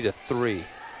 30-3.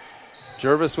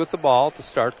 Gervais with the ball to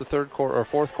start the third quarter or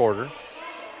fourth quarter.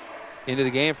 into the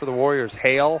game for the Warriors.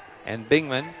 Hale and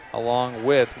Bingman, along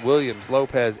with Williams,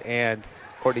 Lopez, and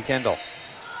Courtney Kendall.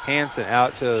 Hansen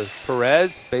out to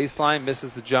Perez. Baseline,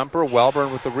 misses the jumper.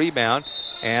 Welburn with the rebound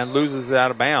and loses it out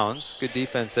of bounds. Good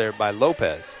defense there by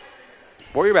Lopez.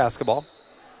 Warrior basketball.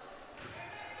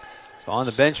 So on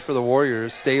the bench for the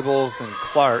Warriors, Stables and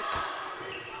Clark,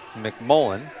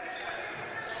 McMullen.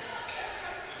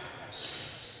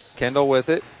 Kendall with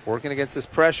it, working against this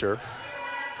pressure.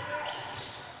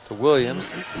 To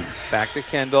Williams, back to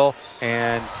Kendall,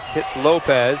 and hits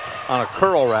Lopez on a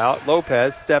curl route.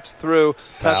 Lopez steps through,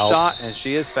 tough shot, and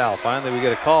she is fouled. Finally, we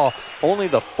get a call. Only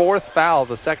the 4th foul of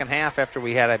the second half after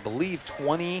we had, I believe,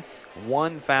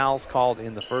 21 fouls called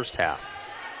in the first half.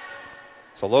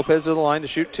 So Lopez to the line to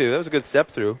shoot 2. That was a good step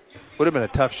through. Would have been a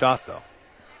tough shot, though.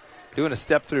 Doing a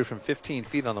step through from 15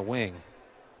 feet on the wing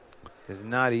is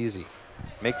not easy.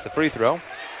 Makes the free throw.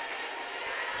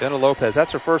 Jenna Lopez,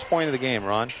 that's her first point of the game,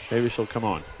 Ron. Maybe she'll come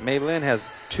on. Maylin has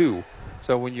 2.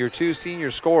 So when your 2 senior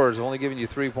scorers only giving you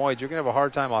 3 points, you're going to have a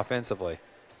hard time offensively.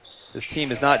 This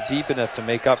team is not deep enough to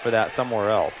make up for that somewhere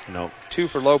else. No. 2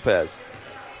 for Lopez.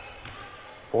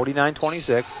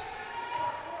 49-26.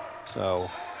 So,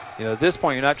 at this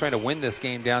point, you're not trying to win this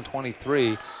game down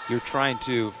 23. You're trying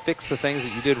to fix the things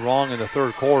that you did wrong in the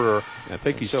third quarter. I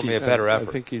think he's show me a better effort.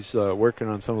 I think he's working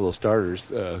on some of those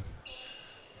starters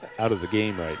out of the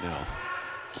game right now.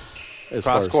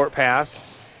 Cross-court pass.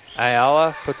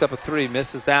 Ayala puts up a 3,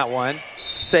 misses that one.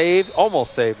 Saved,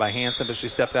 almost saved by Hansen, but she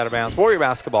stepped out of bounds. Warrior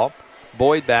basketball.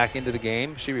 Boyd back into the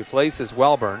game. She replaces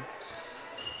Welburn.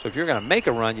 So if you're going to make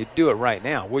a run, you'd do it right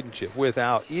now, wouldn't you?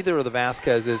 Without either of the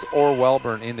Vasquezes or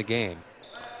Welburn in the game.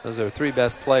 Those are the 3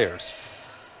 best players.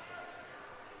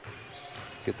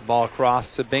 Get the ball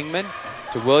across to Bingman,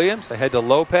 to Williams, ahead to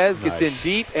Lopez, gets in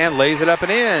deep and lays it up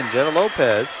and in. Jenna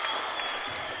Lopez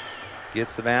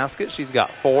gets the basket. She's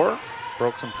got 4.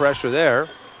 Broke some pressure there.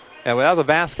 And without the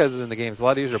Vasquezes in the game, it's a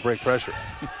lot easier to break pressure.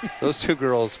 Those 2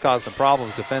 girls caused some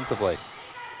problems defensively.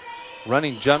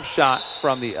 Running jump shot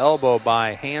from the elbow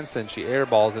by Hansen. She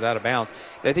airballs it out of bounds.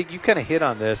 And I think you kind of hit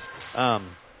on this,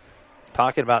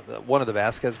 talking about one of the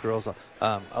Vasquez girls,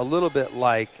 a little bit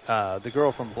like the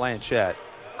girl from Blanchette.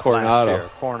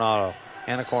 Coronado.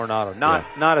 Anna Coronado.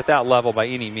 Not at that level by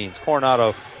any means.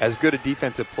 Coronado, as good a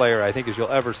defensive player, I think, as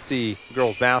you'll ever see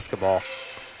girls basketball.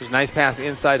 There's a nice pass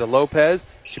inside to Lopez.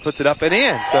 She puts it up and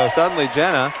in. So suddenly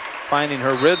Jenna finding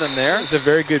her rhythm there. It's a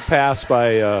very good pass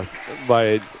by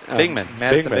Bingman.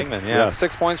 Madison Bingman. Yeah. Yes.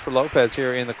 6 points for Lopez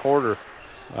here in the quarter.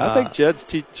 I think Jed's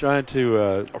trying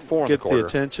to get the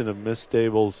attention of Miss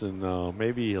Stables and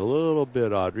maybe a little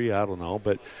bit Audrey. I don't know.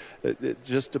 But it's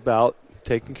just about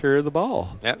taking care of the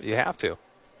ball. Yeah, you have to.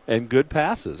 And good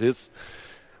passes.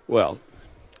 With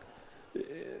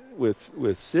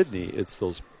Sydney, it's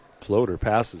those floater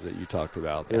passes that you talked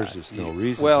about. There's just no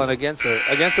reason. Well, and against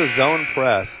a zone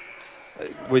press,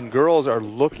 when girls are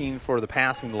looking for the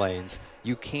passing lanes,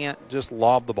 you can't just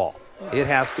lob the ball. It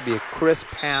has to be a crisp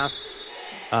pass,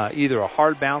 either a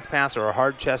hard bounce pass or a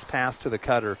hard chest pass to the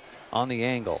cutter on the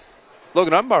angle.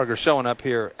 Logan Umbarger showing up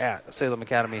here at Salem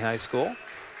Academy High School.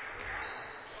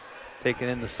 Taking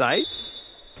in the sights.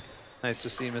 Nice to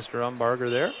see Mr. Umbarger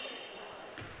there.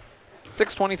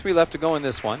 6:23 left to go in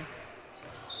this one.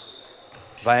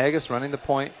 Villegas running the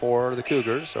point for the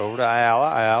Cougars. Over to Ayala.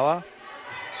 Ayala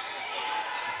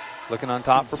looking on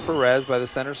top for Perez by the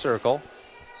center circle.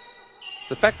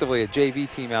 It's effectively a JV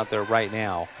team out there right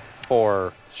now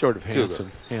for short of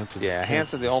Hansen.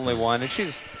 Hansen's the only one, and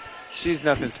she's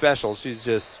nothing special. She's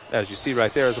just, as you see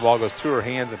right there, as the ball goes through her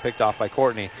hands and picked off by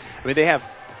Courtney. I mean, they have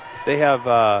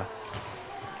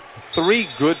 3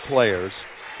 good players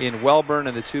in Welburn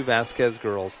and the 2 Vasquez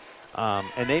girls,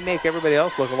 and they make everybody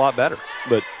else look a lot better.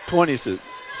 But 20's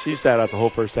she sat out the whole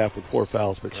first half with 4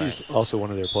 fouls, but she's also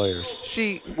one of their players.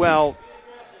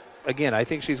 Again, I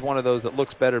think she's one of those that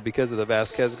looks better because of the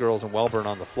Vasquez girls and Welburn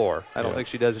on the floor. I don't think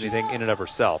she does anything in and of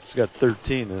herself. She's got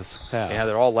 13 this half. Yeah,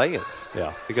 they're all lay-ins.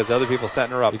 Yeah. Because other people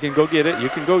setting her up. You can go get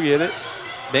it.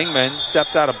 Bingman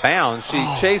steps out of bounds. She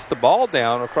chased the ball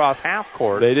down across half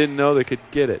court. They didn't know they could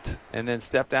get it. And then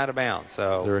stepped out of bounds.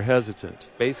 So they're hesitant.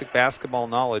 Basic basketball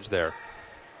knowledge there.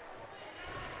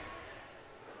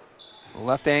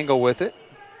 Left angle with it.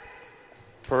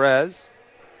 Perez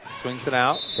swings it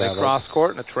out. Cross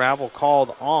court and a travel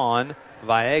called on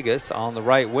Villegas on the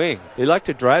right wing. They like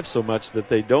to drive so much that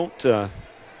they don't.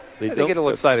 They get a little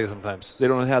excited sometimes. They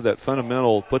don't have that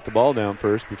fundamental put the ball down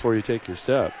first before you take your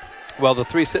step. Well, the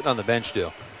 3 sitting on the bench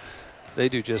do. They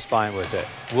do just fine with it.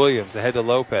 Williams ahead to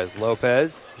Lopez.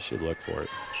 Lopez. You should look for it.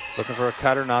 Looking for a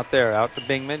cutter, not there. Out to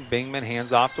Bingman. Bingman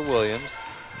hands off to Williams.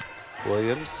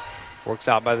 Williams Works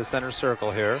out by the center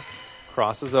circle here.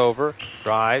 Crosses over,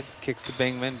 drives, kicks to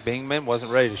Bingman. Bingman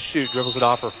wasn't ready to shoot, dribbles it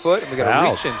off her foot, and we got a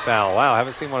reach-in foul. Wow,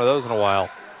 haven't seen one of those in a while.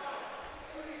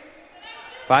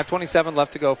 5:27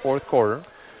 left to go, fourth quarter.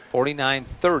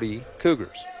 49-30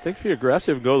 Cougars. I think if you're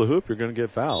aggressive and go to the hoop, you're going to get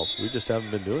fouls. We just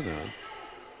haven't been doing that.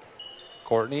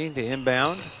 Courtney to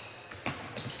inbound.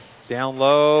 Down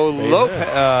low,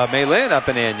 Maylin up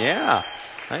and in, yeah.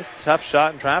 Nice tough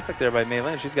shot in traffic there by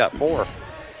Maylin. She's got 4.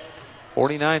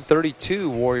 49-32,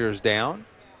 Warriors down.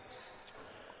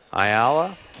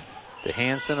 Ayala to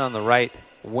Hansen on the right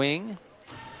wing.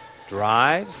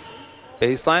 Drives.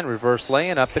 Baseline, reverse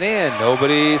lay-in, up and in.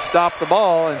 Nobody stopped the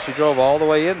ball, and she drove all the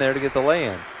way in there to get the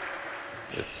lay-in.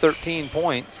 There's 13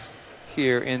 points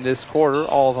here in this quarter,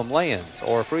 all of them lay-ins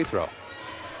or a free throw.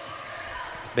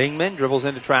 Bingman dribbles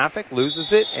into traffic,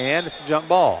 loses it, and it's a jump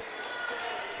ball.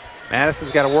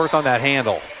 Madison's got to work on that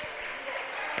handle.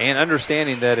 And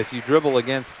understanding that if you dribble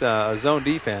against a zone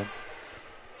defense,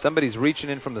 somebody's reaching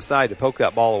in from the side to poke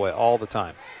that ball away all the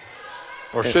time.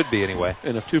 Or should be anyway.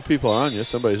 And if 2 people are on you,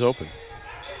 somebody's open.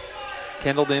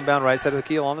 Kendall to inbound right side of the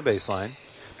keel on the baseline.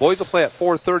 Boys will play at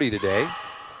 4:30 today.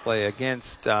 Play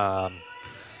against, who are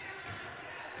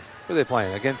they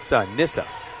playing? Against Nissa.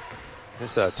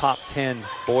 Nissa, top 10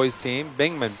 boys team.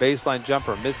 Bingman, baseline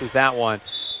jumper, misses that one.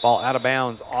 Ball out of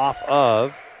bounds off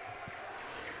of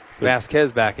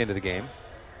Vasquez back into the game.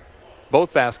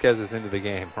 Both Vasquez's into the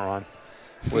game, Ron,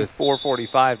 with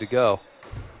 4:45 to go.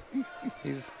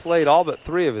 He's played all but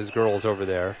 3 of his girls over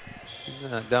there. He's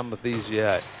not done with these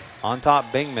yet. On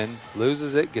top, Bingman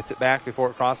loses it, gets it back before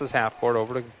it crosses half court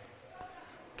over to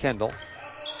Kendall.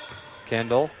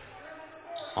 Kendall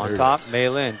on top,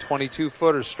 Maylin,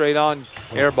 22-footer straight on,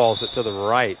 airballs it to the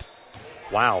right.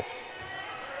 Wow.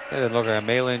 That didn't look like a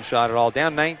Maylin shot at all.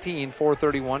 Down 19,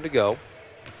 4:31 to go.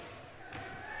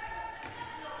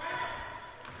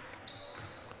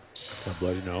 Got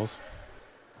bloody nose.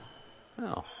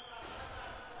 Oh.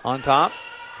 On top,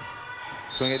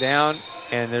 swing it down,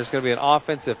 and there's going to be an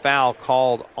offensive foul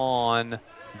called on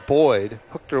Boyd.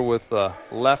 Hooked her with the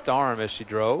left arm as she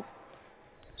drove.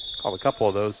 Called a couple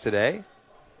of those today.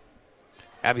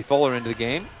 Abby Fuller into the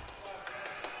game.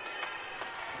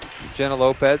 Jenna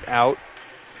Lopez out.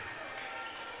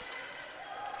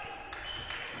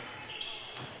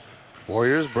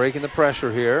 Warriors breaking the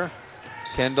pressure here.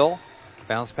 Kendall,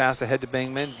 bounce pass ahead to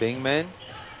Bingman. Bingman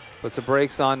puts the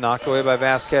brakes on, knocked away by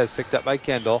Vasquez, picked up by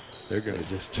Kendall. They're going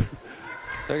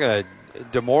to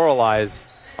demoralize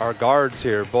our guards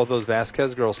here. Both those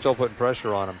Vasquez girls still putting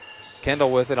pressure on them.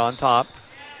 Kendall with it on top.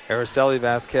 Araceli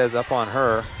Vasquez up on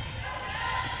her.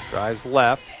 Drives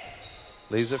left.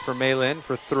 Leaves it for Maylin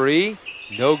for 3.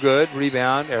 No good.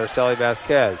 Rebound, Araceli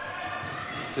Vasquez.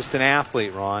 Just an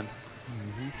athlete, Ron.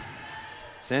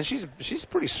 And she's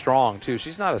pretty strong, too.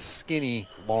 She's not a skinny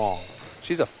long.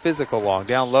 She's a physical long.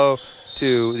 Down low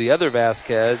to the other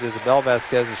Vasquez, Isabel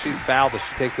Vasquez, and she's fouled, but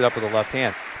she takes it up with the left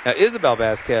hand. Now, Isabel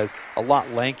Vasquez, a lot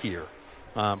lankier.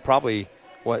 Probably,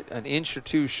 an inch or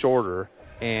 2 shorter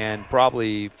and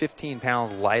probably 15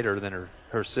 pounds lighter than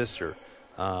her sister.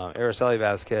 Araceli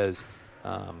Vasquez,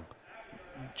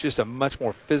 just a much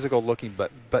more physical looking,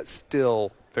 but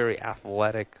still very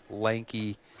athletic,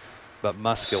 lanky, but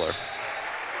muscular.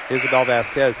 Isabel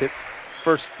Vasquez hits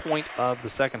first point of the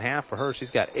second half for her.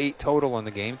 She's got 8 total in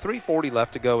the game. 3:40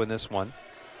 left to go in this one.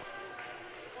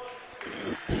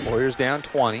 Warriors down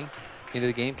 20. Into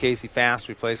the game, Casey Fast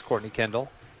replaced Courtney Kendall.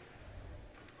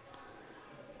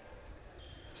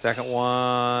 Second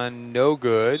one, no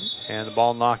good. And the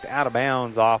ball knocked out of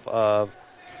bounds off of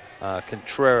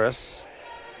Contreras.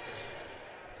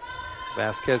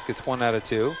 Vasquez gets 1 out of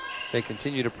 2. They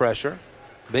continue to pressure.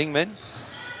 Bingman.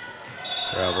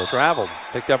 Traveled.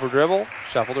 Picked up her dribble,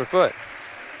 shuffled her foot.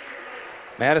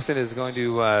 Madison is going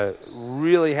to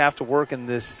really have to work in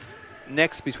this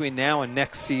between now and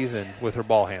next season with her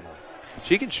ball handling.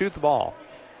 She can shoot the ball,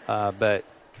 but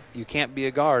you can't be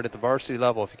a guard at the varsity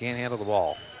level if you can't handle the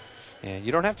ball. And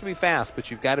you don't have to be fast,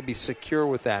 but you've got to be secure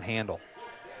with that handle.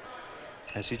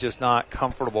 And she's just not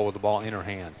comfortable with the ball in her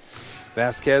hand.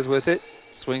 Vasquez with it,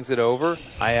 swings it over.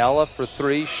 Ayala for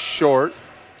 3, short.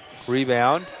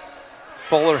 Rebound.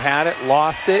 Fuller had it,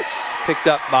 lost it, picked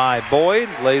up by Boyd,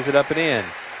 lays it up and in.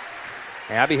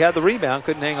 Abby had the rebound,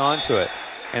 couldn't hang on to it.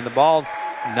 And the ball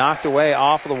knocked away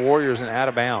off of the Warriors and out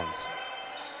of bounds.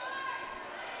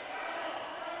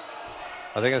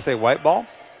 Are they going to say white ball?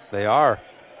 They are.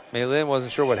 Maylin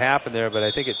wasn't sure what happened there, but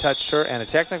I think it touched her, and a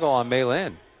technical on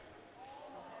Maylin.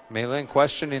 Maylin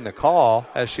questioning the call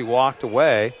as she walked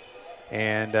away.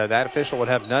 And that official would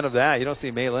have none of that. You don't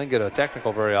see Maylin get a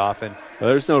technical very often. Well,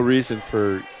 there's no reason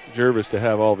for Gervais to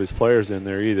have all of his players in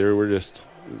there either. This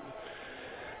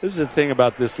is the thing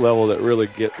about this level that really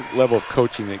level of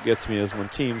coaching that gets me is when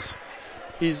teams.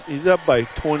 He's up by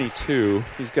 22.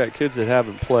 He's got kids that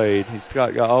haven't played. He's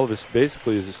got all of his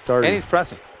basically as a starter. And he's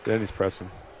pressing.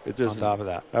 It just on top of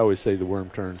that. I always say the worm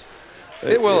turns.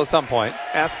 It will at some point.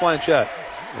 Ask Blanchette.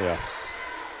 Yeah.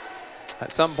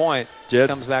 At some point, it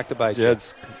comes back to bite you.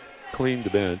 Jed's cleaned the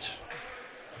bench.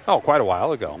 Oh, quite a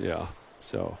while ago. Yeah.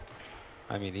 So,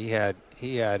 I mean, he had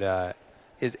his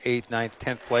 8th, 9th,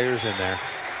 10th players in there.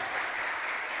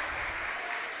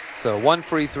 So 1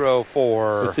 free throw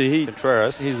for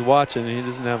Contreras. He's watching, and he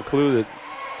doesn't have a clue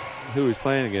who he's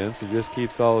playing against. He just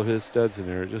keeps all of his studs in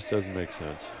there. It just doesn't make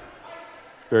sense.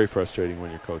 Very frustrating when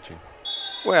you're coaching.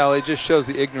 Well, it just shows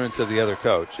the ignorance of the other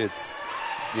coach. It's,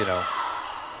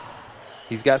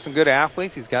 he's got some good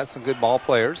athletes. He's got some good ball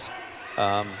players.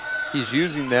 He's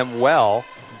using them well,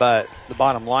 but the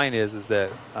bottom line is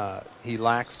that he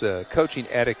lacks the coaching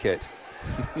etiquette.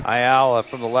 Ayala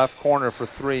from the left corner for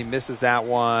 3, misses that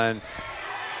one.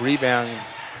 Rebound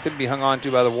couldn't be hung on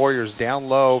to by the Warriors. Down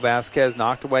low, Vasquez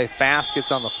knocked away. Fast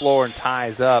gets on the floor and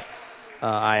ties up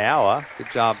Ayala. Good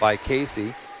job by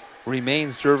Casey.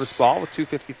 Remains Gervais ball with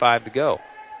 2:55 to go.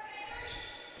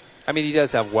 I mean, he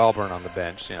does have Welburn on the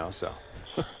bench, so.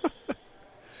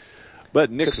 But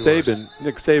Nick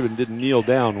Saban didn't kneel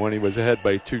down when he was ahead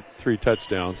by 3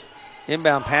 touchdowns.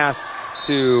 Inbound pass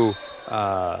to,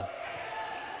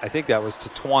 I think that was to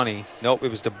 20. Nope, it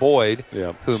was to Boyd,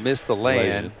 who missed the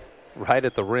lay-in right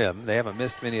at the rim. They haven't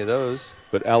missed many of those.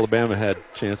 But Alabama had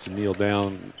a chance to kneel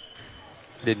down.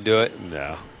 Didn't do it.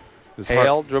 No.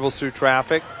 Hale dribbles through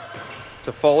traffic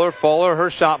to Fuller. Fuller, her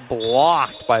shot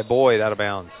blocked by Boyd out of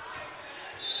bounds.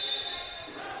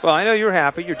 Well, I know you're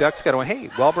happy. Your Ducks got to win. Hey,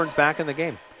 Welburn's back in the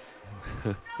game.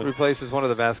 Replaces one of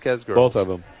the Vasquez girls. Both of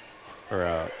them are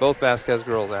out. Both Vasquez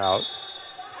girls out.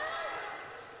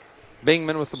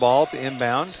 Bingman with the ball to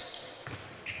inbound.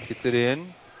 Gets it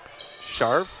in.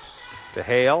 Sharp to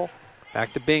Hale.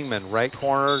 Back to Bingman. Right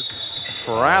corner.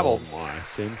 Traveled. Oh my.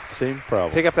 Same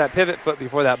problem. Pick up that pivot foot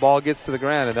before that ball gets to the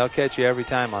ground, and they'll catch you every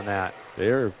time on that.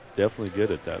 They're definitely good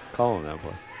at that, calling that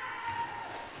play.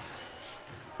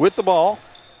 With the ball,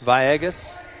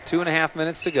 Villegas, 2.5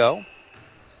 minutes to go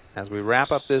as we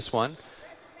wrap up this one.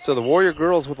 So the Warrior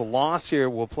girls with a loss here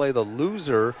will play the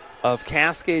loser of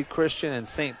Cascade Christian and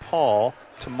St. Paul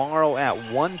tomorrow at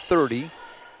 1:30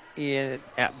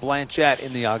 at Blanchette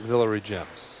in the auxiliary gym.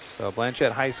 So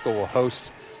Blanchette High School will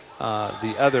host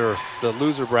the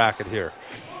loser bracket here.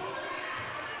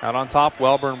 Out on top,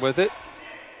 Welburn with it.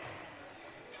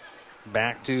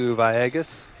 Back to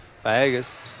Villegas.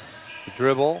 Villegas, the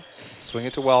dribble, swing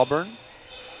it to Welburn.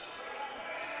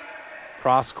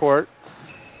 Cross court.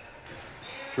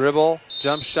 Dribble,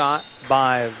 jump shot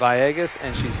by Villegas,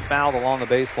 and she's fouled along the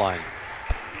baseline.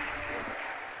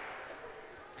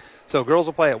 So girls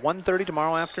will play at 1:30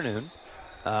 tomorrow afternoon.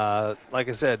 Like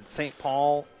I said, St.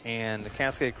 Paul and the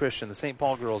Cascade Christian, the St.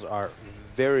 Paul girls are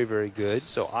very, very good.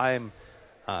 So I'm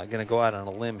going to go out on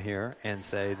a limb here and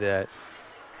say that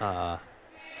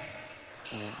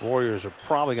Warriors are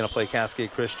probably going to play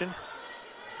Cascade Christian.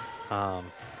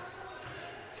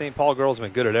 St. Paul girls have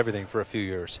been good at everything for a few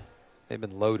years. They've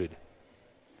been loaded.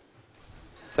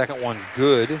 Second one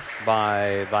good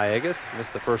by Villegas.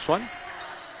 Missed the first one.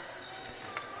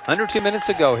 Under 2 minutes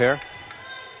to go here.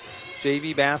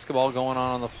 JV basketball going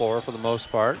on the floor for the most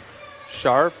part.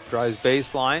 Sharp drives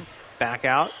baseline. Back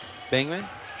out. Bingman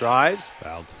drives.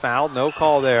 Fouled. No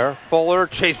call there. Fuller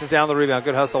chases down the rebound.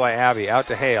 Good hustle by Abby. Out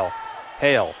to Hale.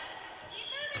 Hale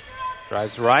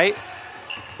drives right.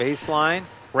 Baseline.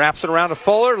 Wraps it around to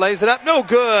Fuller. Lays it up. No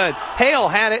good. Hale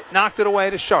had it. Knocked it away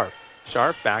to Sharp.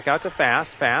 Sharp back out to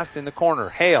Fast. Fast in the corner.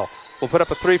 Hale will put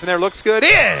up a three from there. Looks good.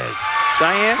 Is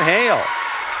Cheyenne Hale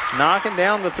knocking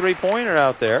down the three-pointer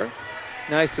out there.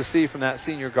 Nice to see from that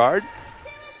senior guard.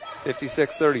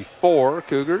 56-34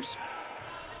 Cougars.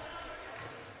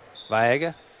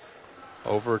 Villegas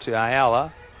over to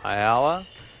Ayala. Ayala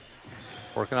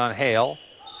working on Hale.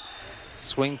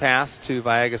 Swing pass to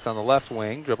Villegas on the left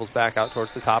wing. Dribbles back out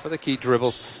towards the top of the key.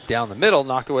 Dribbles down the middle.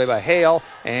 Knocked away by Hale.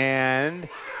 And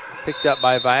picked up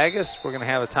by Villegas. We're going to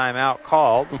have a timeout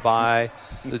called by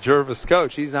the Gervais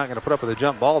coach. He's not going to put up with a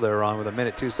jump ball there, Ron, with 1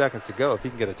 minute, 2 seconds to go if he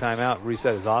can get a timeout and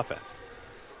reset his offense.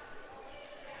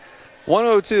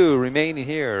 1:02 remaining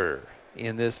here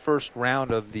in this first round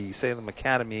of the Salem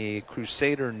Academy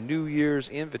Crusader New Year's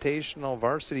Invitational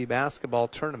Varsity Basketball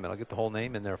Tournament. I'll get the whole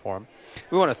name in there for him.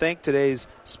 We want to thank today's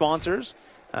sponsors,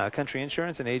 Country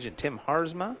Insurance and agent Tim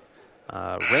Harzma,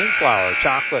 Rainflower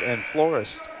Chocolate and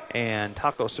Florist, and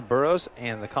Taco Suburros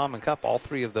and the Common Cup, all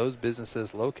three of those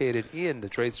businesses located in the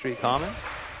Trade Street Commons.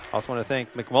 Also want to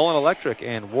thank McMullen Electric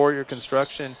and Warrior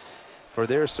Construction for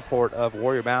their support of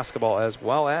Warrior basketball, as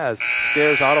well as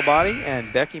Stairs Auto Body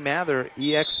and Becky Mather,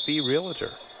 EXP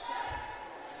Realtor.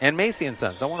 And Macy &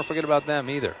 Sons. Don't want to forget about them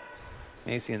either.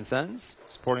 Macy & Sons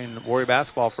supporting Warrior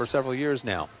basketball for several years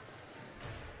now.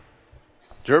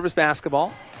 Gervais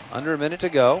basketball, under a minute to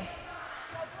go.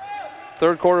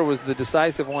 Third quarter was the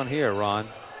decisive one here, Ron.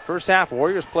 First half,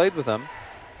 Warriors played with them.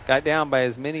 Got down by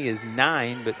as many as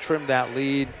 9, but trimmed that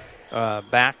lead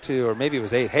back to, or maybe it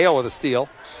was 8. Hale with a steal.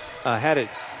 Had it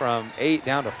from 8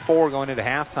 down to 4 going into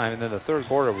halftime, and then the third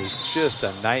quarter was just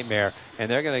a nightmare. And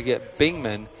they're going to get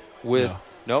Bingman with,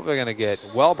 nope, they're going to get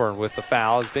Welburn with the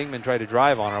foul as Bingman tried to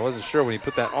drive on her. I wasn't sure when he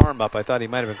put that arm up. I thought he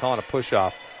might have been calling a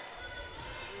push-off.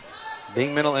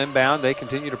 Bingman will inbound. They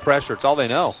continue to pressure. It's all they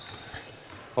know.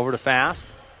 Over to Fast.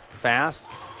 Fast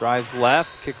drives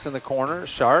left, kicks in the corner.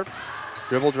 Sharp,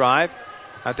 dribble drive.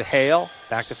 Out to Hale.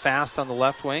 Back to Fast on the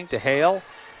left wing. To Hale.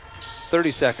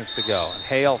 30 seconds to go. And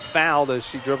Hale fouled as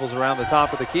she dribbles around the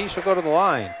top of the key. She'll go to the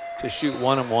line to shoot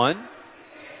 1-and-1.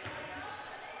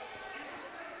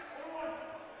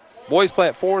 Boys play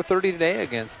at 4:30 today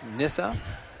against Nissa.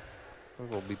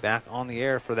 We'll be back on the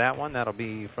air for that one. That'll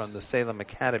be from the Salem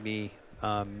Academy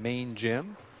main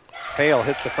gym. Hale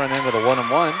hits the front end of the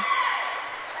 1-and-1.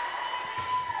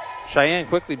 Cheyenne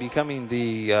quickly becoming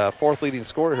the fourth leading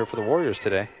scorer here for the Warriors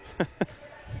today.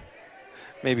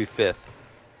 Maybe fifth,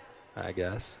 I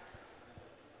guess.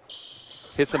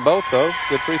 Hits them both, though.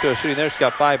 Good free throw shooting there. She's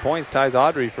got 5 points. Ties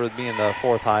Audrey for being the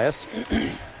fourth highest.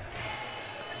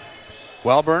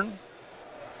 Welburn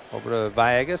over to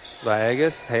Villegas.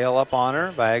 Villegas, Hale up on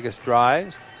her. Villegas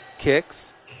drives,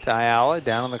 kicks to Ayala.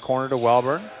 Down in the corner to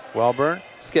Welburn. Welburn,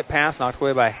 skip pass, knocked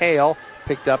away by Hale.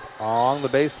 Picked up along the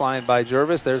baseline by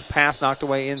Gervais. There's pass knocked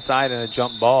away inside and a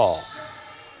jump ball.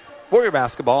 Warrior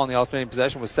basketball in the alternating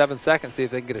possession with 7 seconds. See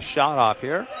if they can get a shot off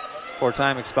here before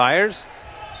time expires.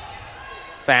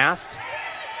 Fast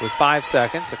with 5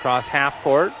 seconds across half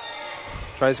court.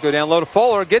 Tries to go down low to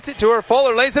Fuller. Gets it to her.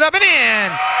 Fuller lays it up and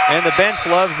in. And the bench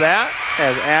loves that,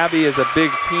 as Abby is a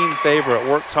big team favorite.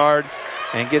 Works hard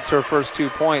and gets her first 2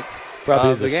 points.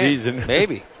 Probably of the season.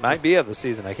 Maybe. Might be of the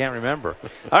season. I can't remember.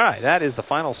 All right, that is the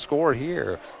final score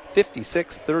here.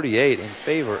 56-38 in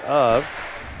favor of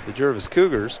the Gervais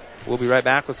Cougars. We'll be right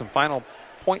back with some final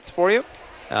points for you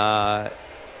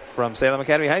from Salem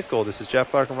Academy High School. This is Jeff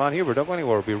Clark and Ron Huber. Don't go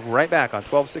anywhere. We'll be right back on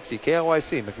 1260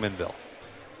 KLYC McMinnville.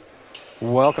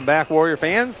 Welcome back, Warrior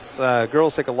fans.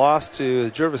 Girls take a loss to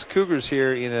the Gervais Cougars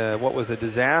here in what was a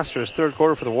disastrous third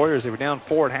quarter for the Warriors. They were down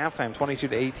 4 at halftime,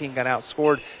 22-18, got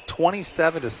outscored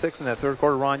 27-6 in that third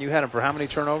quarter. Ron, you had them for how many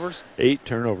turnovers? 8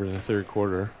 turnovers in the third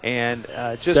quarter. And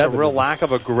just a real lack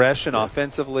of aggression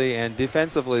offensively and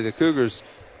defensively. The Cougars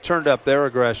turned up their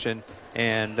aggression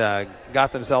and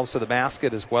got themselves to the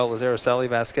basket, as well as Araceli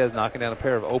Vasquez knocking down a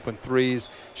pair of open threes.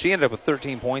 She ended up with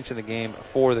 13 points in the game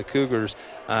for the Cougars.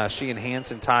 She and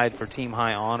Hansen tied for team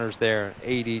high honors there,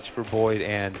 8 each for Boyd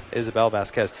and Isabel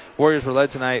Vasquez. Warriors were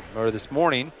led this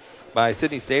morning by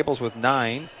Sydney Staples with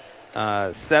 9,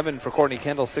 7 for Courtney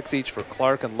Kendall, 6 each for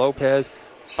Clark and Lopez,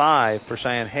 5 for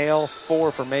Cheyenne Hale,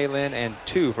 4 for Maylin, and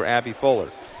 2 for Abby Fuller.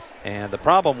 And the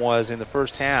problem was in the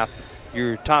first half,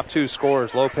 your top 2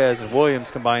 scorers, Lopez and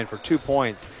Williams, combined for 2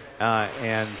 points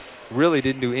and really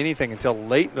didn't do anything until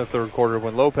late in the third quarter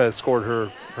when Lopez scored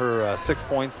her 6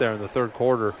 points there in the third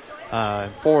quarter.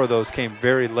 And 4 of those came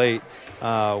very late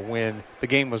when the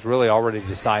game was really already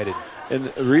decided.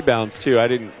 And rebounds, too. I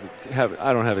don't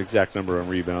have exact number on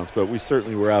rebounds, but we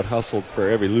certainly were out-hustled for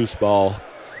every loose ball.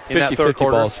 In that third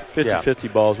quarter?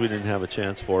 50-50 balls we didn't have a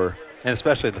chance for. And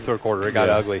especially in the third quarter, it got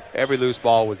ugly. Every loose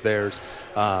ball was theirs.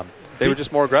 They were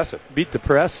just more aggressive. Beat the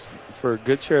press for a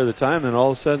good share of the time, and all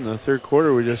of a sudden in the third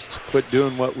quarter we just quit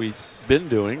doing what we've been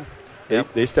doing.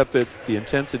 Yep. They stepped at the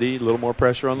intensity, a little more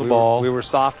pressure on the ball. We were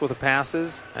soft with the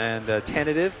passes and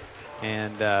tentative,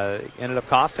 and ended up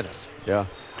costing us. Yeah.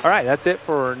 All right, that's it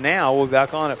for now. We'll be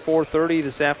back on at 4:30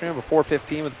 this afternoon, or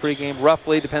 4:15 with the pregame.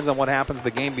 Roughly, depends on what happens the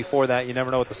game before that. You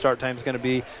never know what the start time is going to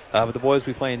be. But the boys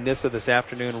will be playing Nissa this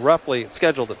afternoon, roughly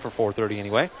scheduled it for 4:30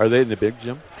 anyway. Are they in the big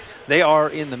gym? They are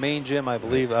in the main gym, I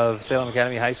believe, of Salem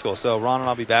Academy High School. So Ron and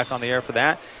I'll be back on the air for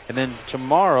that. And then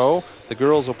tomorrow, the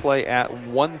girls will play at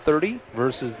 1:30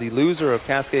 versus the loser of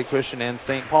Cascade Christian and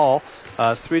St. Paul.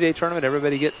 It's a 3-day tournament.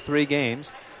 Everybody gets 3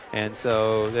 games. And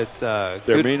so it's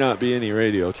there may not be any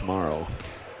radio tomorrow.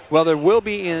 Well, there will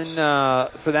be in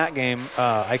for that game.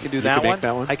 I can do that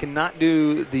one. I cannot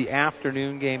do the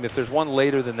afternoon game. If there's one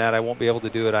later than that, I won't be able to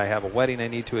do it. I have a wedding I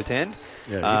need to attend.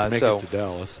 Yeah, you can make it to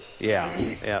Dallas.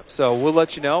 Yeah. So we'll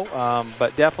let you know.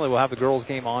 But definitely we'll have the girls'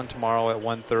 game on tomorrow at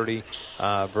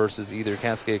 1:30 versus either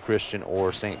Cascade Christian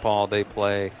or St. Paul. They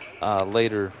play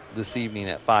later this evening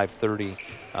at 5:30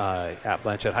 at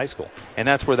Blanchette High School. And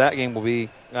that's where that game will be.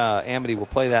 Amity will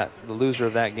play the loser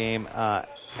of that game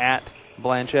at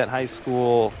Blanchette High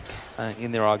School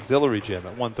in their auxiliary gym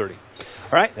at 1:30. All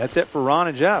right, that's it for Ron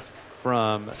and Jeff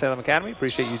from Salem Academy.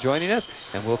 Appreciate you joining us,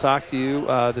 and we'll talk to you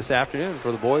this afternoon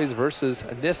for the boys versus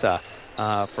Nissa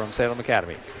from Salem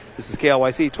Academy. This is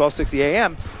KLYC 1260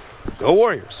 AM. Go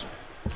Warriors.